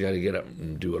morning he's got to get up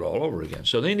and do it all over again.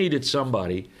 So they needed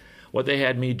somebody. What they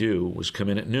had me do was come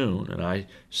in at noon, and I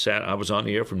was on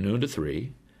the air from noon to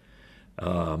 3.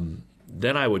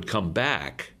 Then I would come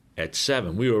back at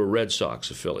 7. We were a Red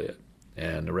Sox affiliate.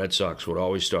 And the Red Sox would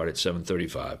always start at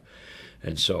 7:35.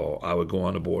 And so I would go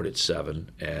on the board at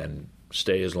 7 and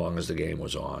stay as long as the game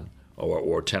was on,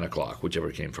 or 10 o'clock,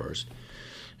 whichever came first,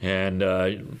 and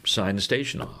sign the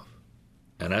station off.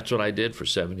 And that's what I did for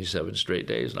 77 straight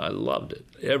days, and I loved it,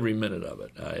 every minute of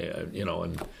it.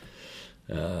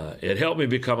 It helped me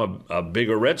become a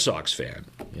bigger Red Sox fan,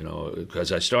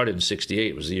 because I started in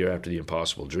 68. It was the year after the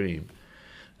Impossible Dream.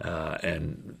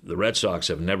 And the Red Sox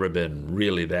have never been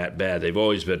really that bad. They've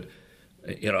always been,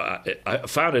 I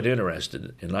found it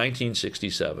interesting. In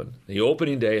 1967, the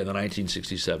opening day of the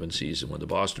 1967 season, when the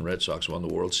Boston Red Sox won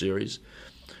the World Series,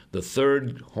 the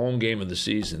 3rd home game of the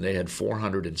season, they had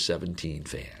 417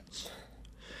 fans.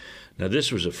 Now,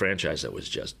 this was a franchise that was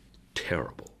just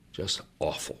terrible, just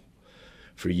awful,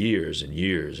 for years and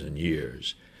years and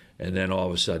years. And then all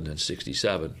of a sudden in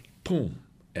 67, boom,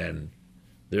 and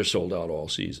they're sold out all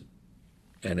season.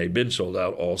 And they've been sold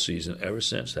out all season ever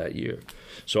since that year.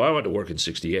 So I went to work in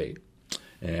 68.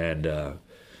 And and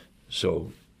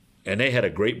they had a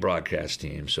great broadcast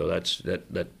team, so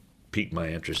that piqued my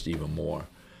interest even more.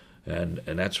 And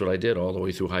that's what I did all the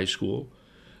way through high school.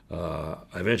 I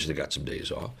eventually got some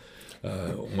days off.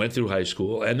 Went through high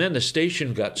school, and then the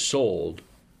station got sold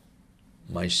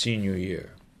my senior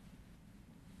year.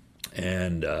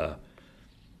 And the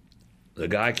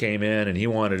guy came in, and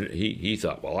he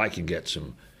thought, well, I can get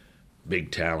some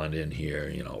big talent in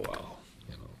here.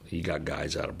 He got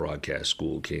guys out of broadcast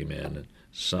school came in, and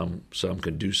some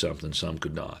could do something, some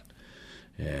could not.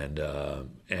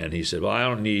 And he said, well, I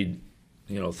don't need,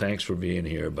 thanks for being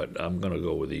here, but I'm going to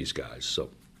go with these guys. So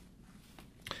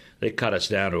they cut us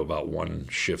down to about one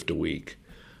shift a week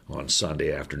on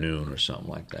Sunday afternoon or something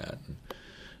like that. And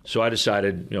so I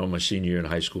decided, my senior year in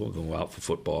high school, go out for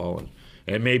football,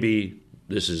 and maybe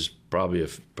this is probably a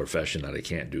profession that I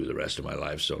can't do the rest of my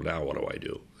life. So now what do I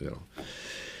do?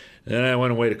 Then I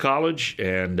went away to college,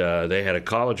 and they had a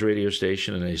college radio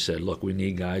station, and they said, look, we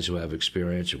need guys who have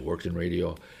experience, who've worked in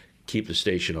radio. Keep the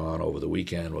station on over the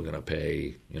weekend. We're going to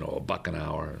pay, $1 an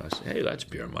hour. And I said, hey, that's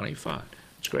beer money. Fine.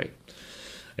 It's great.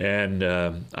 And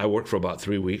I worked for about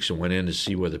 3 weeks and went in to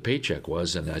see where the paycheck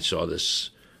was, and I saw this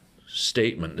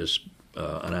statement, this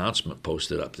announcement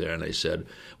posted up there, and they said,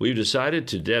 we've decided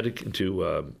to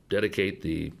dedicate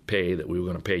the pay that we were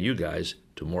going to pay you guys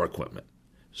to more equipment.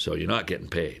 So you're not getting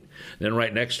paid. Then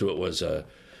right next to it was a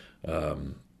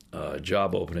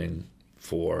job opening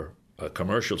for a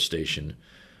commercial station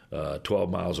 12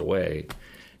 miles away.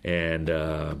 And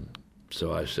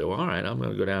so I said, well, all right, I'm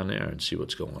going to go down there and see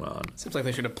what's going on. Seems like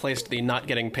they should have placed the not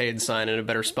getting paid sign in a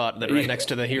better spot than right next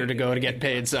to the here to go to get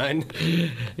paid sign.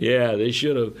 Yeah, they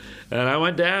should have. And I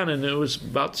went down, and it was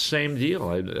about the same deal.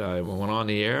 I went on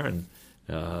the air, and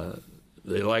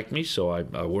they liked me, so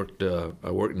I worked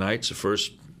nights, the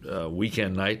first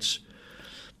weekend nights.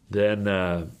 Then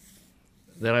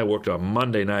I worked on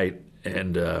Monday night,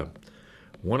 and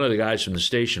one of the guys from the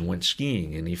station went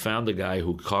skiing, and he found the guy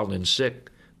who called in sick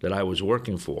that I was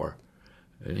working for,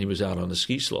 and he was out on the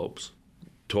ski slopes.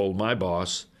 Told my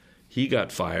boss, he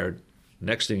got fired.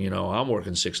 Next thing you know, I'm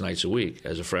working 6 nights a week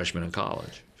as a freshman in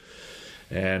college,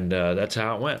 and that's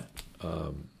how it went.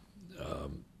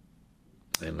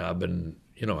 And I've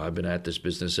been at this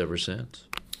business ever since.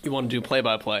 You want to do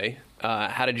play-by-play.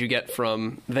 How did you get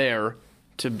from there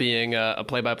to being a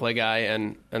play-by-play guy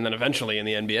and then eventually in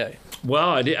the NBA? Well,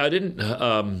 I didn't.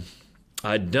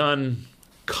 I'd done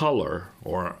color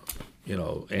or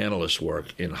analyst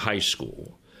work in high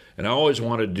school, and I always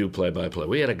wanted to do play-by-play.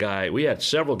 We had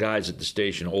several guys at the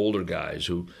station, older guys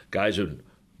who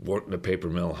worked in the paper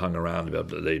mill, hung around.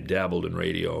 They dabbled in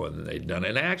radio, and they'd done it.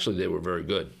 And actually, they were very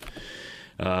good.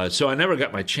 So I never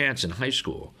got my chance in high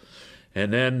school.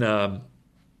 And then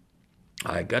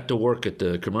I got to work at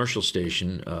the commercial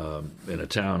station in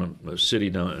a city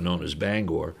known as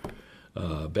Bangor,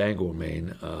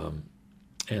 Maine.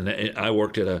 And I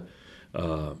worked at an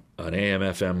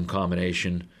AM/FM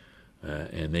combination,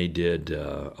 and they did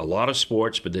a lot of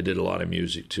sports, but they did a lot of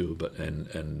music too.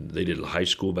 And they did high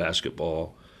school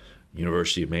basketball,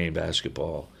 University of Maine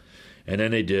basketball, and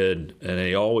then they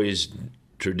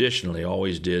traditionally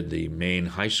always did the Maine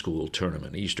high school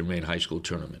tournament, Eastern Maine high school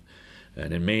tournament.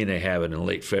 And in Maine, they have it in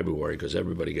late February because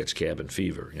everybody gets cabin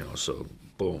fever, so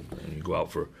boom, and you go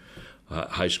out for a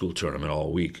high school tournament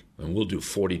all week. And we'll do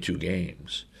 42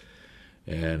 games.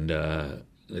 And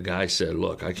the guy said,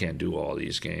 look, I can't do all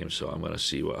these games, so I'm going to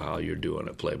see how you're doing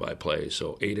at play-by-play.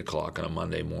 So 8 o'clock on a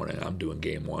Monday morning, I'm doing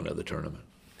game 1 of the tournament.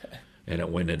 And it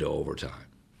went into overtime.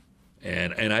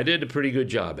 And I did a pretty good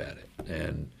job at it.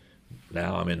 And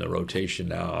now I'm in the rotation.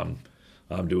 Now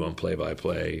I'm doing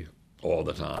play-by-play all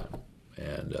the time.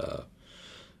 And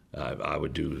I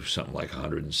would do something like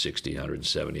 160,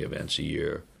 170 events a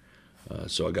year.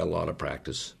 So I got a lot of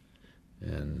practice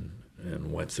and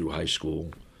went through high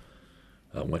school,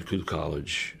 went through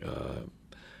college.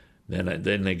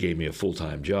 Then they gave me a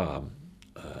full-time job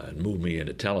and moved me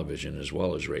into television as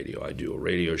well as radio. I do a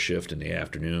radio shift in the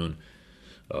afternoon,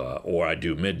 or I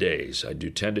do middays. I do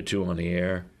 10 to 2 on the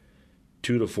air,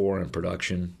 2 to 4 in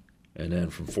production, and then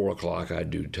from 4 o'clock I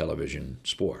do television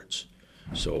sports.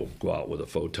 So go out with a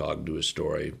photog, do a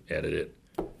story, edit it,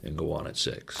 and go on at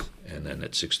 6. And then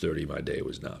at 6:30 my day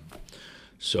was done.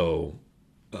 So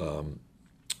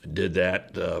did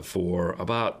that for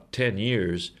about 10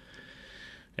 years.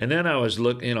 And then I was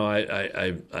looking,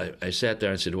 I sat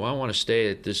there and said, well, I want to stay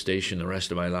at this station the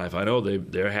rest of my life. I know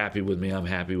they're happy with me, I'm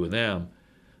happy with them,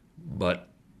 but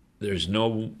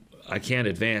I can't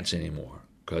advance anymore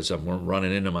because I'm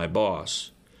running into my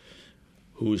boss,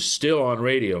 who's still on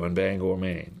radio in Bangor,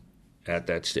 Maine, at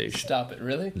that station. Stop it,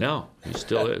 really? No, he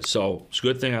still is. So it's a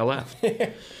good thing I left.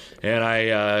 And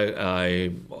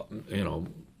I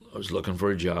was looking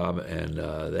for a job, and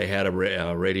they had a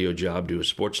radio job, do a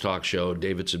sports talk show,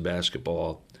 Davidson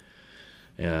basketball,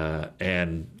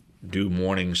 and do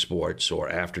morning sports or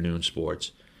afternoon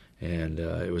sports. And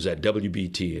it was at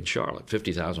WBT in Charlotte,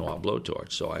 50,000-watt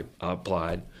blowtorch. So I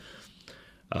applied.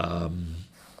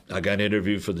 I got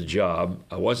interviewed for the job.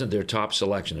 I wasn't their top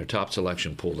selection. Their top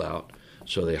selection pulled out,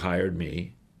 so they hired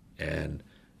me. And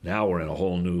now we're in a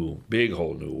whole new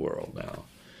world now.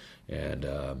 And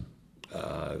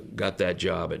got that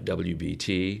job at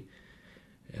WBT.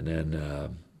 And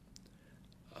then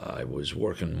I was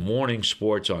working morning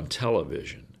sports on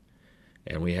television.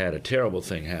 And we had a terrible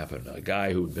thing happen. A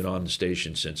guy who'd been on the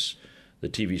station since the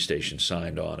TV station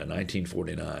signed on in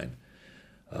 1949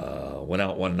 went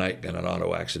out one night, got in an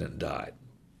auto accident, and died.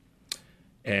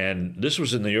 And this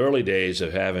was in the early days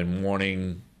of having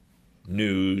morning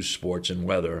news, sports, and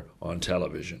weather on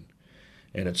television.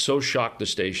 And it so shocked the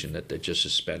station that they just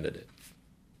suspended it.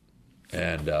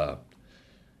 And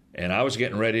I was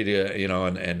getting ready to,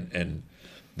 and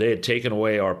they had taken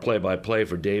away our play-by-play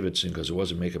for Davidson because it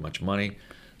wasn't making much money.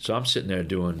 So I'm sitting there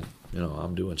doing,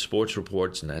 I'm doing sports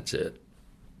reports, and that's it.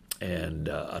 And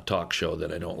a talk show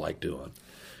that I don't like doing.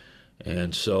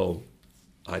 And so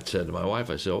I said to my wife,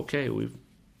 I said, okay, we've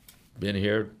been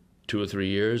here 2 or 3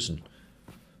 years, and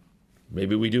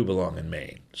maybe we do belong in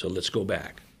Maine, so let's go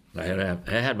back. I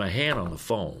had my hand on the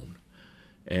phone,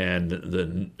 and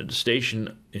the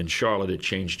station in Charlotte had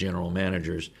changed general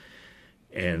managers,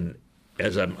 and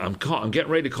as I'm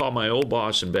getting ready to call my old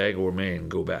boss in Bangor, Maine, and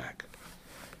go back,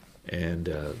 and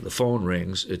the phone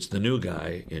rings. It's the new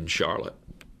guy in Charlotte.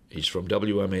 He's from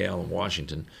WMAL in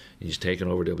Washington. He's taken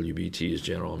over WBT as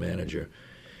general manager.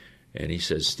 And he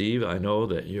says, Steve, I know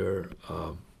that you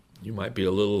might be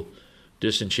a little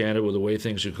disenchanted with the way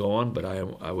things are going, but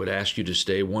I would ask you to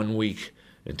stay 1 week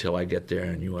until I get there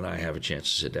and you and I have a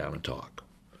chance to sit down and talk.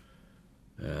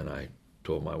 And I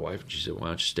told my wife, and she said, why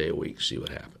don't you stay a week, see what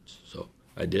happens. So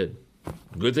I did.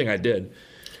 Good thing I did.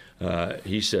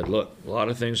 He said, look, a lot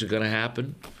of things are going to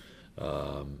happen.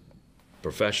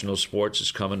 Professional sports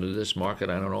is coming to this market.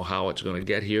 I don't know how it's going to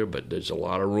get here, but there's a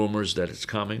lot of rumors that it's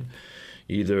coming.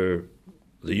 Either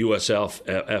the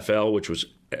USFL, which was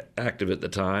active at the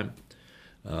time,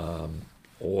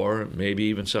 or maybe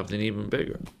even something even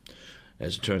bigger.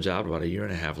 As it turns out, about a year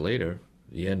and a half later,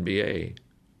 the NBA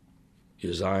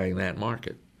is eyeing that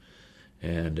market.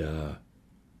 And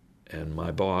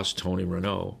my boss, Tony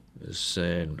Renaud, is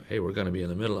saying, hey, we're going to be in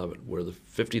the middle of it. We're the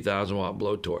 50,000-watt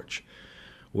blowtorch.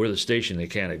 We're the station they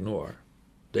can't ignore.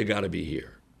 They got to be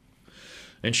here.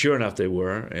 And sure enough, they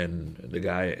were. And the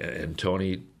guy and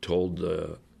Tony told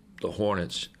the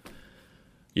Hornets,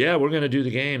 yeah, we're going to do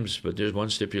the games, but there's one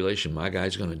stipulation. My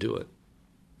guy's going to do it.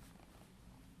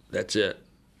 That's it.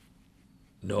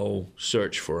 No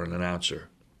search for an announcer.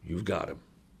 You've got him.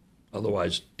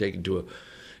 Otherwise, take it to a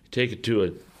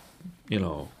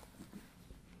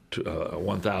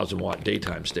 1,000-watt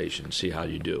daytime station and see how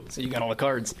you do. So you got all the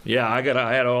cards. Yeah, I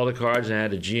had all the cards, and I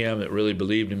had a GM that really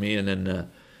believed in me, and then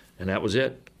and that was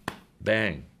it.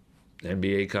 Bang. The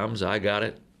NBA comes, I got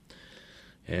it.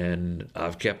 And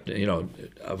I've kept,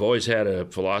 I've always had a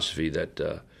philosophy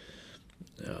that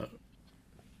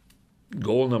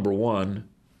goal number one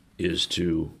is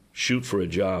to shoot for a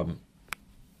job,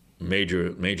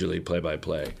 major league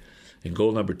play-by-play. And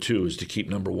goal number two is to keep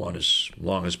number one as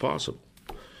long as possible.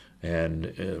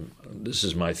 And this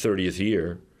is my 30th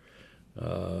year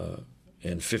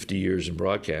and 50 years in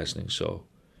broadcasting. So,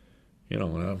 when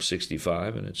I'm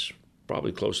 65, and it's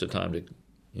probably close to time to,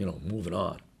 moving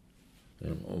on.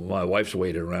 My wife's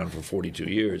waited around for 42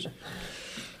 years.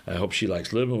 I hope she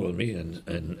likes living with me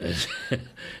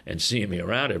and seeing me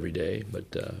around every day.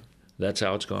 But that's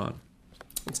how it's gone.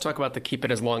 Let's talk about the keep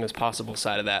it as long as possible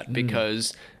side of that,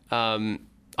 because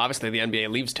obviously the NBA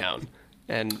leaves town,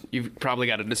 and you've probably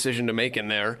got a decision to make in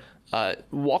there.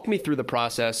 Walk me through the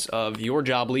process of your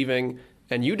job leaving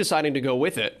and you deciding to go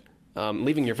with it,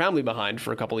 leaving your family behind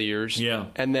for a couple of years. Yeah.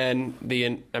 And then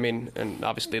and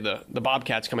obviously the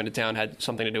Bobcats coming to town had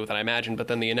something to do with it, I imagine, but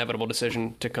then the inevitable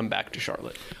decision to come back to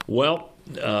Charlotte. Well,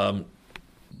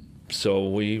 so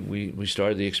we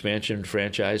started the expansion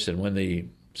franchise, and when the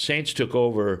Saints took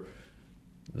over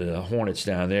the Hornets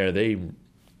down there, they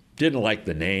didn't like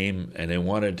the name, and they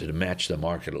wanted to match the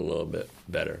market a little bit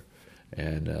better.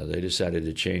 And they decided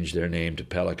to change their name to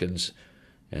Pelicans,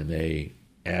 and they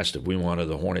asked if we wanted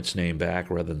the Hornets name back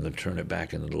rather than turn it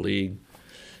back into the league.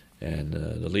 And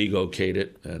the league okayed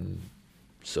it, and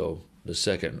so the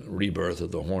second rebirth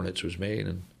of the Hornets was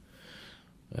made,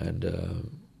 and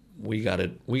we got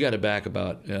it back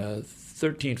about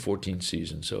 13-14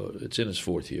 season, so it's in its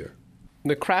fourth year.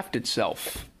 The craft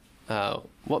itself,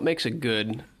 what makes a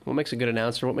good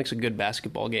announcer? What makes a good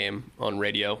basketball game on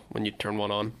radio when you turn one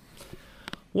on?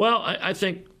 Well, I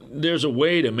think there's a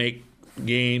way to make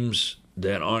games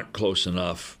that aren't close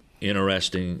enough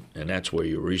interesting, and that's where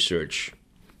your research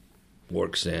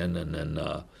works in. And then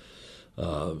the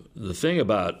thing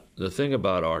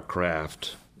about our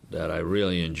craft that I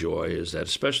really enjoy is that,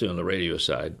 especially on the radio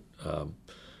side,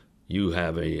 you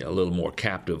have a little more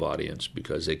captive audience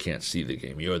because they can't see the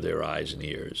game. You're their eyes and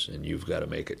ears, and you've got to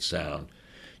make it sound.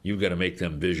 You've got to make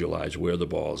them visualize where the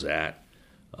ball's at,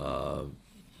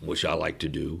 which I like to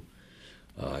do.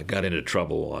 I got into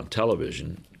trouble on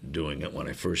television doing it when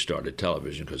I first started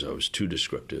television because I was too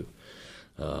descriptive.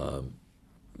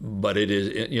 But it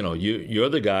is, you're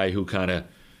the guy who kind of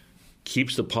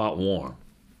keeps the pot warm,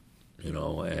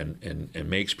 and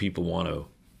makes people want to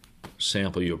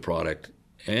sample your product.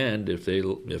 And if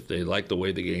they like the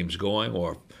way the game's going,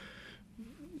 or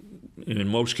in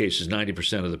most cases,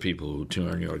 90% of the people who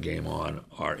turn your game on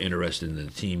are interested in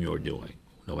the team you're doing,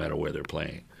 no matter where they're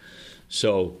playing.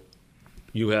 So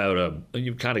you've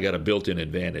kind of got a built-in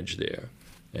advantage there,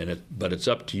 but it's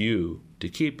up to you to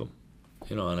keep them.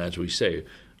 And as we say,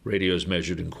 radio is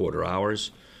measured in quarter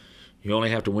hours. You only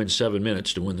have to win 7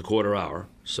 minutes to win the quarter hour.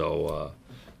 So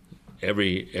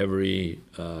every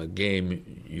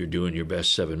game you're doing your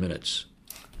best 7 minutes,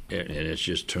 and it's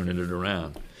just turning it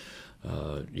around.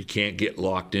 You can't get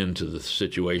locked into the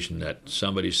situation that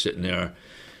somebody's sitting there.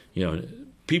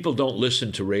 People don't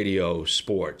listen to radio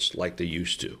sports like they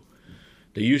used to.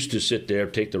 They used to sit there,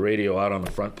 take the radio out on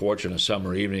the front porch on a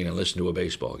summer evening and listen to a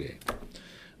baseball game.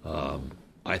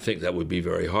 I think that would be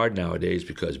very hard nowadays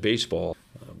because baseball,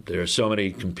 there are so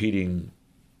many competing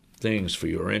things for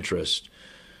your interest,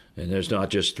 and there's not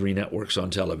just 3 networks on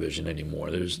television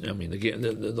anymore.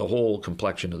 The whole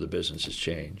complexion of the business has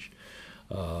changed.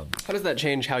 How does that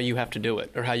change how you have to do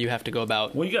it, or how you have to go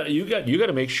about? Well, you got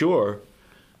to make sure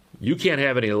you can't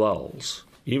have any lulls,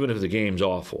 even if the game's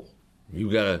awful.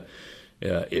 You got to.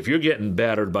 If you're getting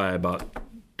battered by about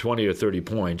 20 or 30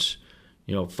 points,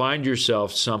 find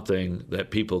yourself something that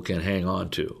people can hang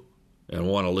on to and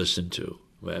want to listen to.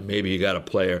 Maybe you got a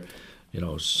player,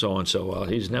 so-and-so, well,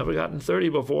 he's never gotten 30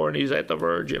 before and he's at the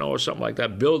verge, or something like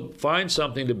that. Find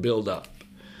something to build up.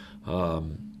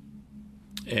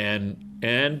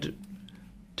 And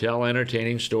tell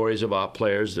entertaining stories about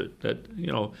players that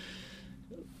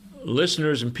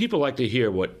listeners and people like to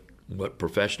hear what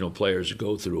professional players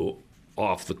go through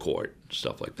off the court,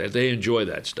 stuff like that. They enjoy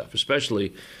that stuff,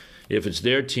 especially if it's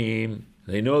their team.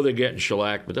 They know they're getting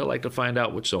shellacked, but they like to find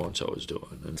out what so-and-so is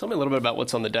doing. And tell me a little bit about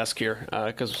what's on the desk here,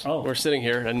 because we're sitting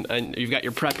here and you've got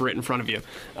your prep written in front of you.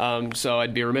 So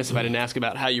I'd be remiss if I didn't ask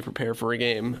about how you prepare for a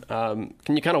game. Can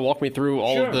you kind of walk me through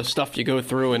all of the stuff you go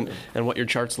through and what your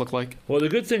charts look like? Well, the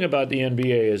good thing about the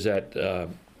NBA is that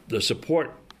the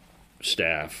support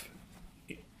staff,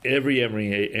 every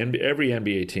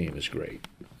NBA team is great.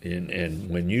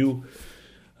 And when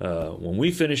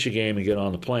we finish a game and get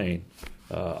on the plane,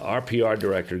 our PR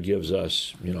director gives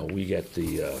us, we get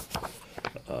the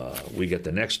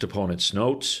next opponent's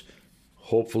notes.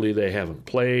 Hopefully they haven't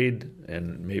played,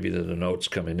 and maybe the notes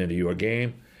coming into your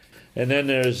game. And then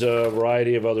there's a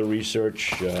variety of other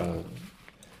research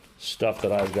stuff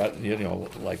that I've got.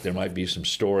 Like there might be some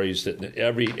stories that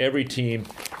every team,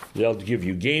 they'll give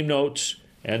you game notes.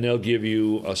 And they'll give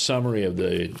you a summary of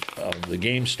the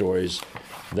game stories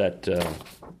that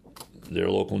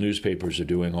their local newspapers are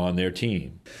doing on their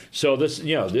team. So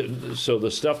so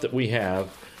the stuff that we have,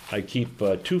 I keep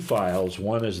 2 files.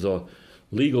 One is the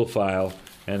legal file,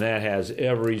 and that has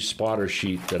every spotter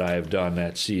sheet that I have done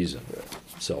that season.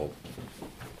 So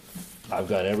I've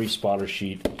got every spotter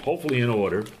sheet, hopefully in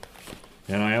order,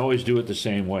 and I always do it the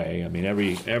same way. I mean,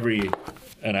 every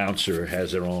announcer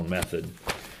has their own method.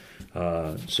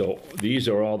 So these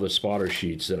are all the spotter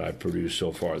sheets that I've produced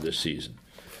so far this season.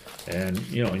 And,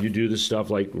 you do the stuff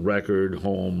like record,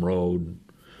 home, road,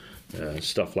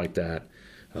 stuff like that.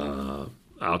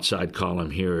 Outside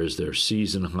column here is their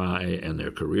season high and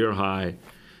their career high.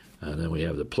 And then we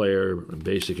have the player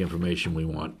basic information. We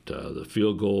want the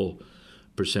field goal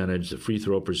percentage, the free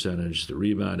throw percentage, the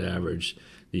rebound average,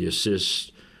 the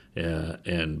assists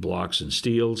and blocks and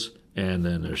steals, and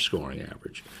then their scoring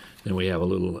average. Then we have a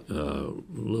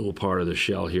little part of the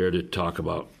shell here to talk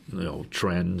about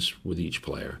trends with each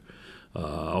player.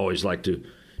 I always like to,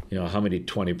 how many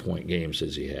 20-point games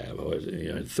does he have?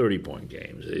 30-point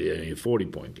games,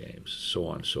 40-point games, so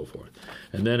on and so forth.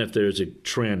 And then if there's a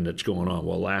trend that's going on,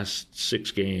 well, last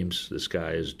 6 games, this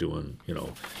guy is doing,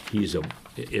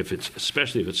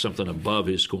 especially if it's something above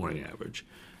his scoring average.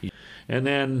 And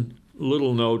then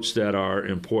little notes that are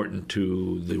important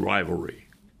to the rivalry.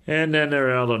 And then there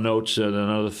are other notes.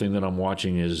 Another thing that I'm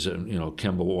watching is,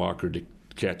 Kemba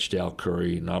catch Dell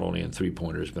Curry, not only in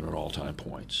three-pointers, but in all-time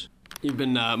points. You've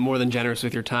been more than generous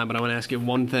with your time, but I want to ask you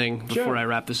one thing before I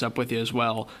wrap this up with you as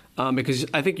well, because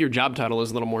I think your job title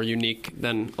is a little more unique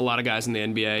than a lot of guys in the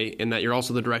NBA in that you're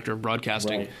also the director of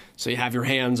broadcasting. Right. So you have your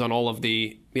hands on all of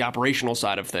the operational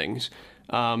side of things.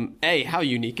 A, how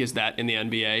unique is that in the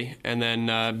NBA? And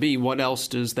then B, what else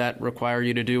does that require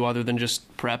you to do other than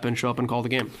just prep and show up and call the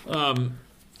game?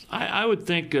 I would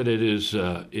think that it is.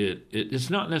 It's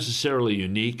not necessarily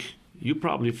unique. You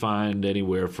probably find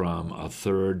anywhere from a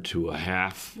third to a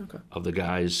half of the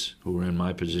guys who are in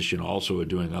my position also are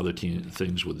doing other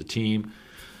things with the team.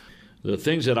 The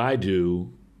things that I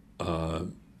do,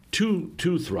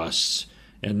 two thrusts,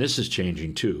 and this is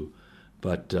changing too,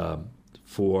 but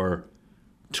for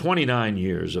 29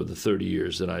 years of the 30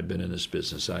 years that I've been in this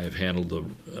business, I have handled the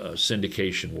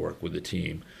syndication work with the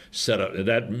team.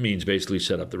 That means basically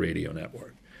set up the radio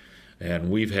network. And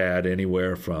we've had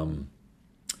anywhere from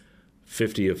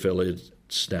 50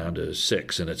 affiliates down to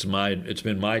 6, and it's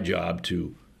been my job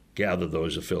to gather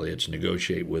those affiliates,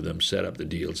 negotiate with them, set up the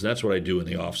deals. That's what I do in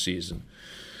the off season.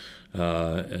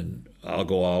 And I'll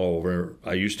go all over.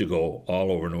 I used to go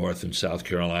all over North and South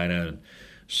Carolina and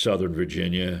Southern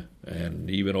Virginia and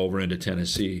even over into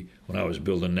Tennessee when I was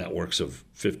building networks of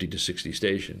 50 to 60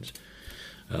 stations.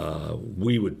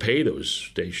 We would pay those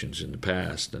stations in the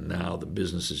past, and now the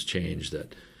business has changed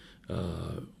that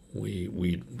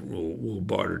we'll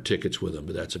barter tickets with them,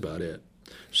 but that's about it.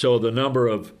 So the number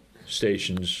of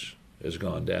stations has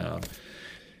gone down,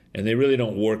 and they really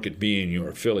don't work at being your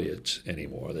affiliates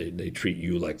anymore. They treat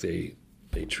you like they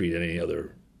treat any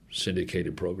other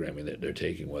syndicated programming that they're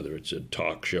taking, whether it's a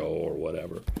talk show or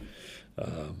whatever.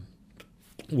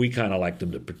 We kind of like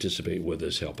them to participate with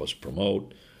us, help us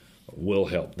promote. We'll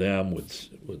help them with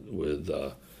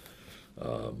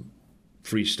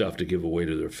free stuff to give away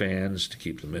to their fans to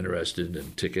keep them interested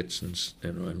in tickets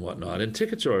and whatnot. And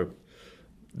tickets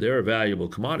they're a valuable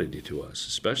commodity to us,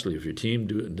 especially if your team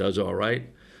does all right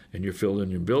and you're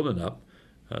building up.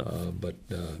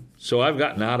 So I've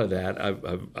gotten out of that.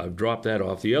 I've dropped that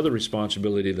off. The other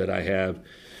responsibility that I have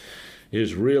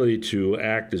is really to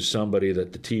act as somebody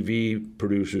that the TV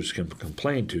producers can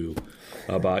complain to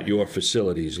about your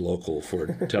facilities local for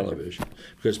television.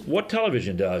 Because what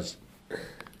television does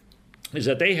is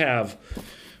that they have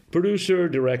producer,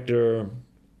 director.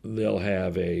 They'll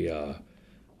have a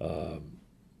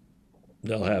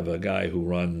guy who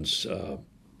runs.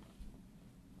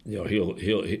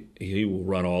 He will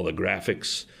run all the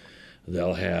graphics.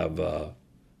 They'll have,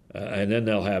 and then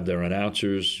they'll have their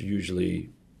announcers, usually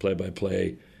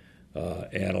play-by-play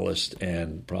analyst,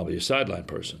 and probably a sideline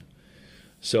person.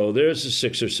 So there's a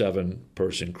 6 or 7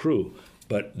 person crew,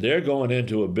 but they're going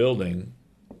into a building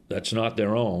that's not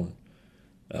their own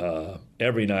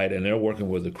every night, and they're working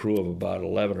with a crew of about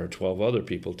 11 or 12 other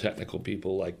people, technical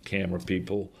people like camera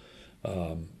people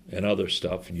and other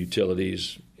stuff,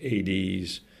 utilities,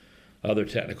 ADs, other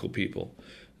technical people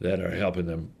that are helping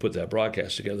them put that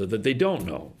broadcast together that they don't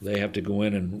know. They have to go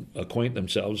in and acquaint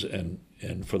themselves, and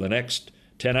for the next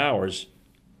 10 hours,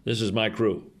 this is my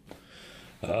crew.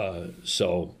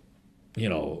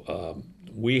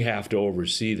 We have to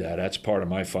oversee that. That's part of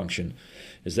my function,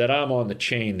 is that I'm on the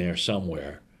chain there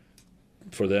somewhere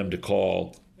for them to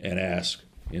call and ask,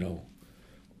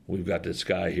 we've got this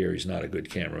guy here, he's not a good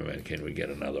cameraman, can we get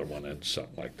another one, and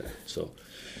something like that. So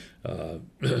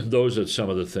those are some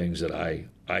of the things that I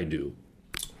do.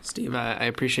 Steve, I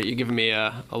appreciate you giving me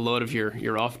a load of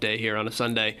your off day here on a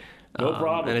Sunday. No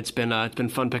problem. And it's been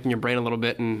fun picking your brain a little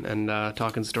bit and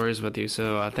talking stories with you.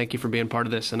 So thank you for being part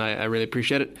of this, and I really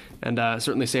appreciate it. And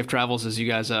certainly safe travels as you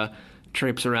guys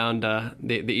traipse around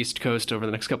the East Coast over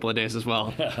the next couple of days as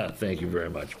well. Thank you very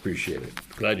much. Appreciate it.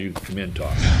 Glad you come in and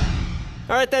talk.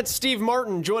 All right, that's Steve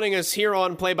Martin joining us here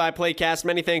on Play by Play Cast.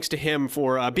 Many thanks to him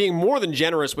for being more than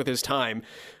generous with his time.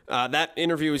 That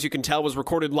interview, as you can tell, was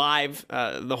recorded live.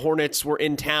 The Hornets were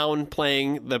in town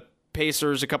playing the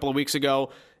Pacers a couple of weeks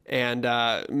ago, and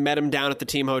met him down at the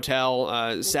team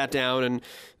hotel, sat down,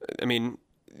 and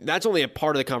that's only a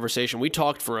part of the conversation. We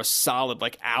talked for a solid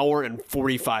hour and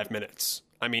 45 minutes.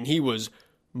 He was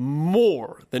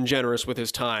more than generous with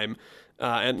his time.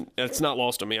 And it's not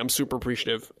lost on me. I'm super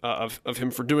appreciative of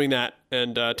him for doing that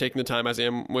and taking the time, as I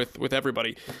am with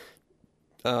everybody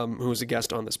who is a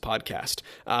guest on this podcast.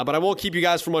 But I won't keep you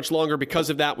guys for much longer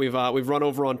because of that. We've run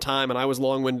over on time, and I was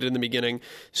long-winded in the beginning.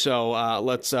 So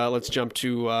let's jump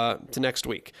to next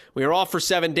week. We are off for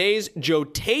 7 days. Joe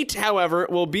Tate, however,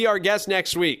 will be our guest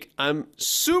next week. I'm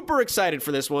super excited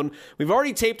for this one. We've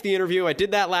already taped the interview. I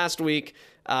did that last week.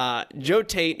 Joe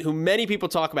Tate, who many people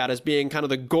talk about as being kind of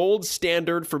the gold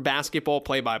standard for basketball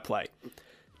play-by-play.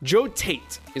 Joe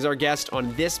Tate is our guest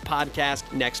on this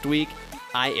podcast next week.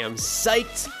 I am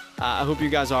psyched. I hope you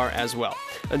guys are as well.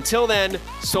 Until then,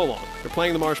 so long. They're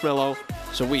playing the Marshmallow,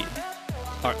 so we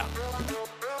are out.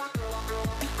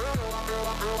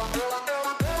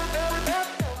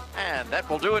 And that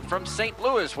will do it from St.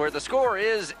 Louis, where the score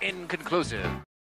is inconclusive.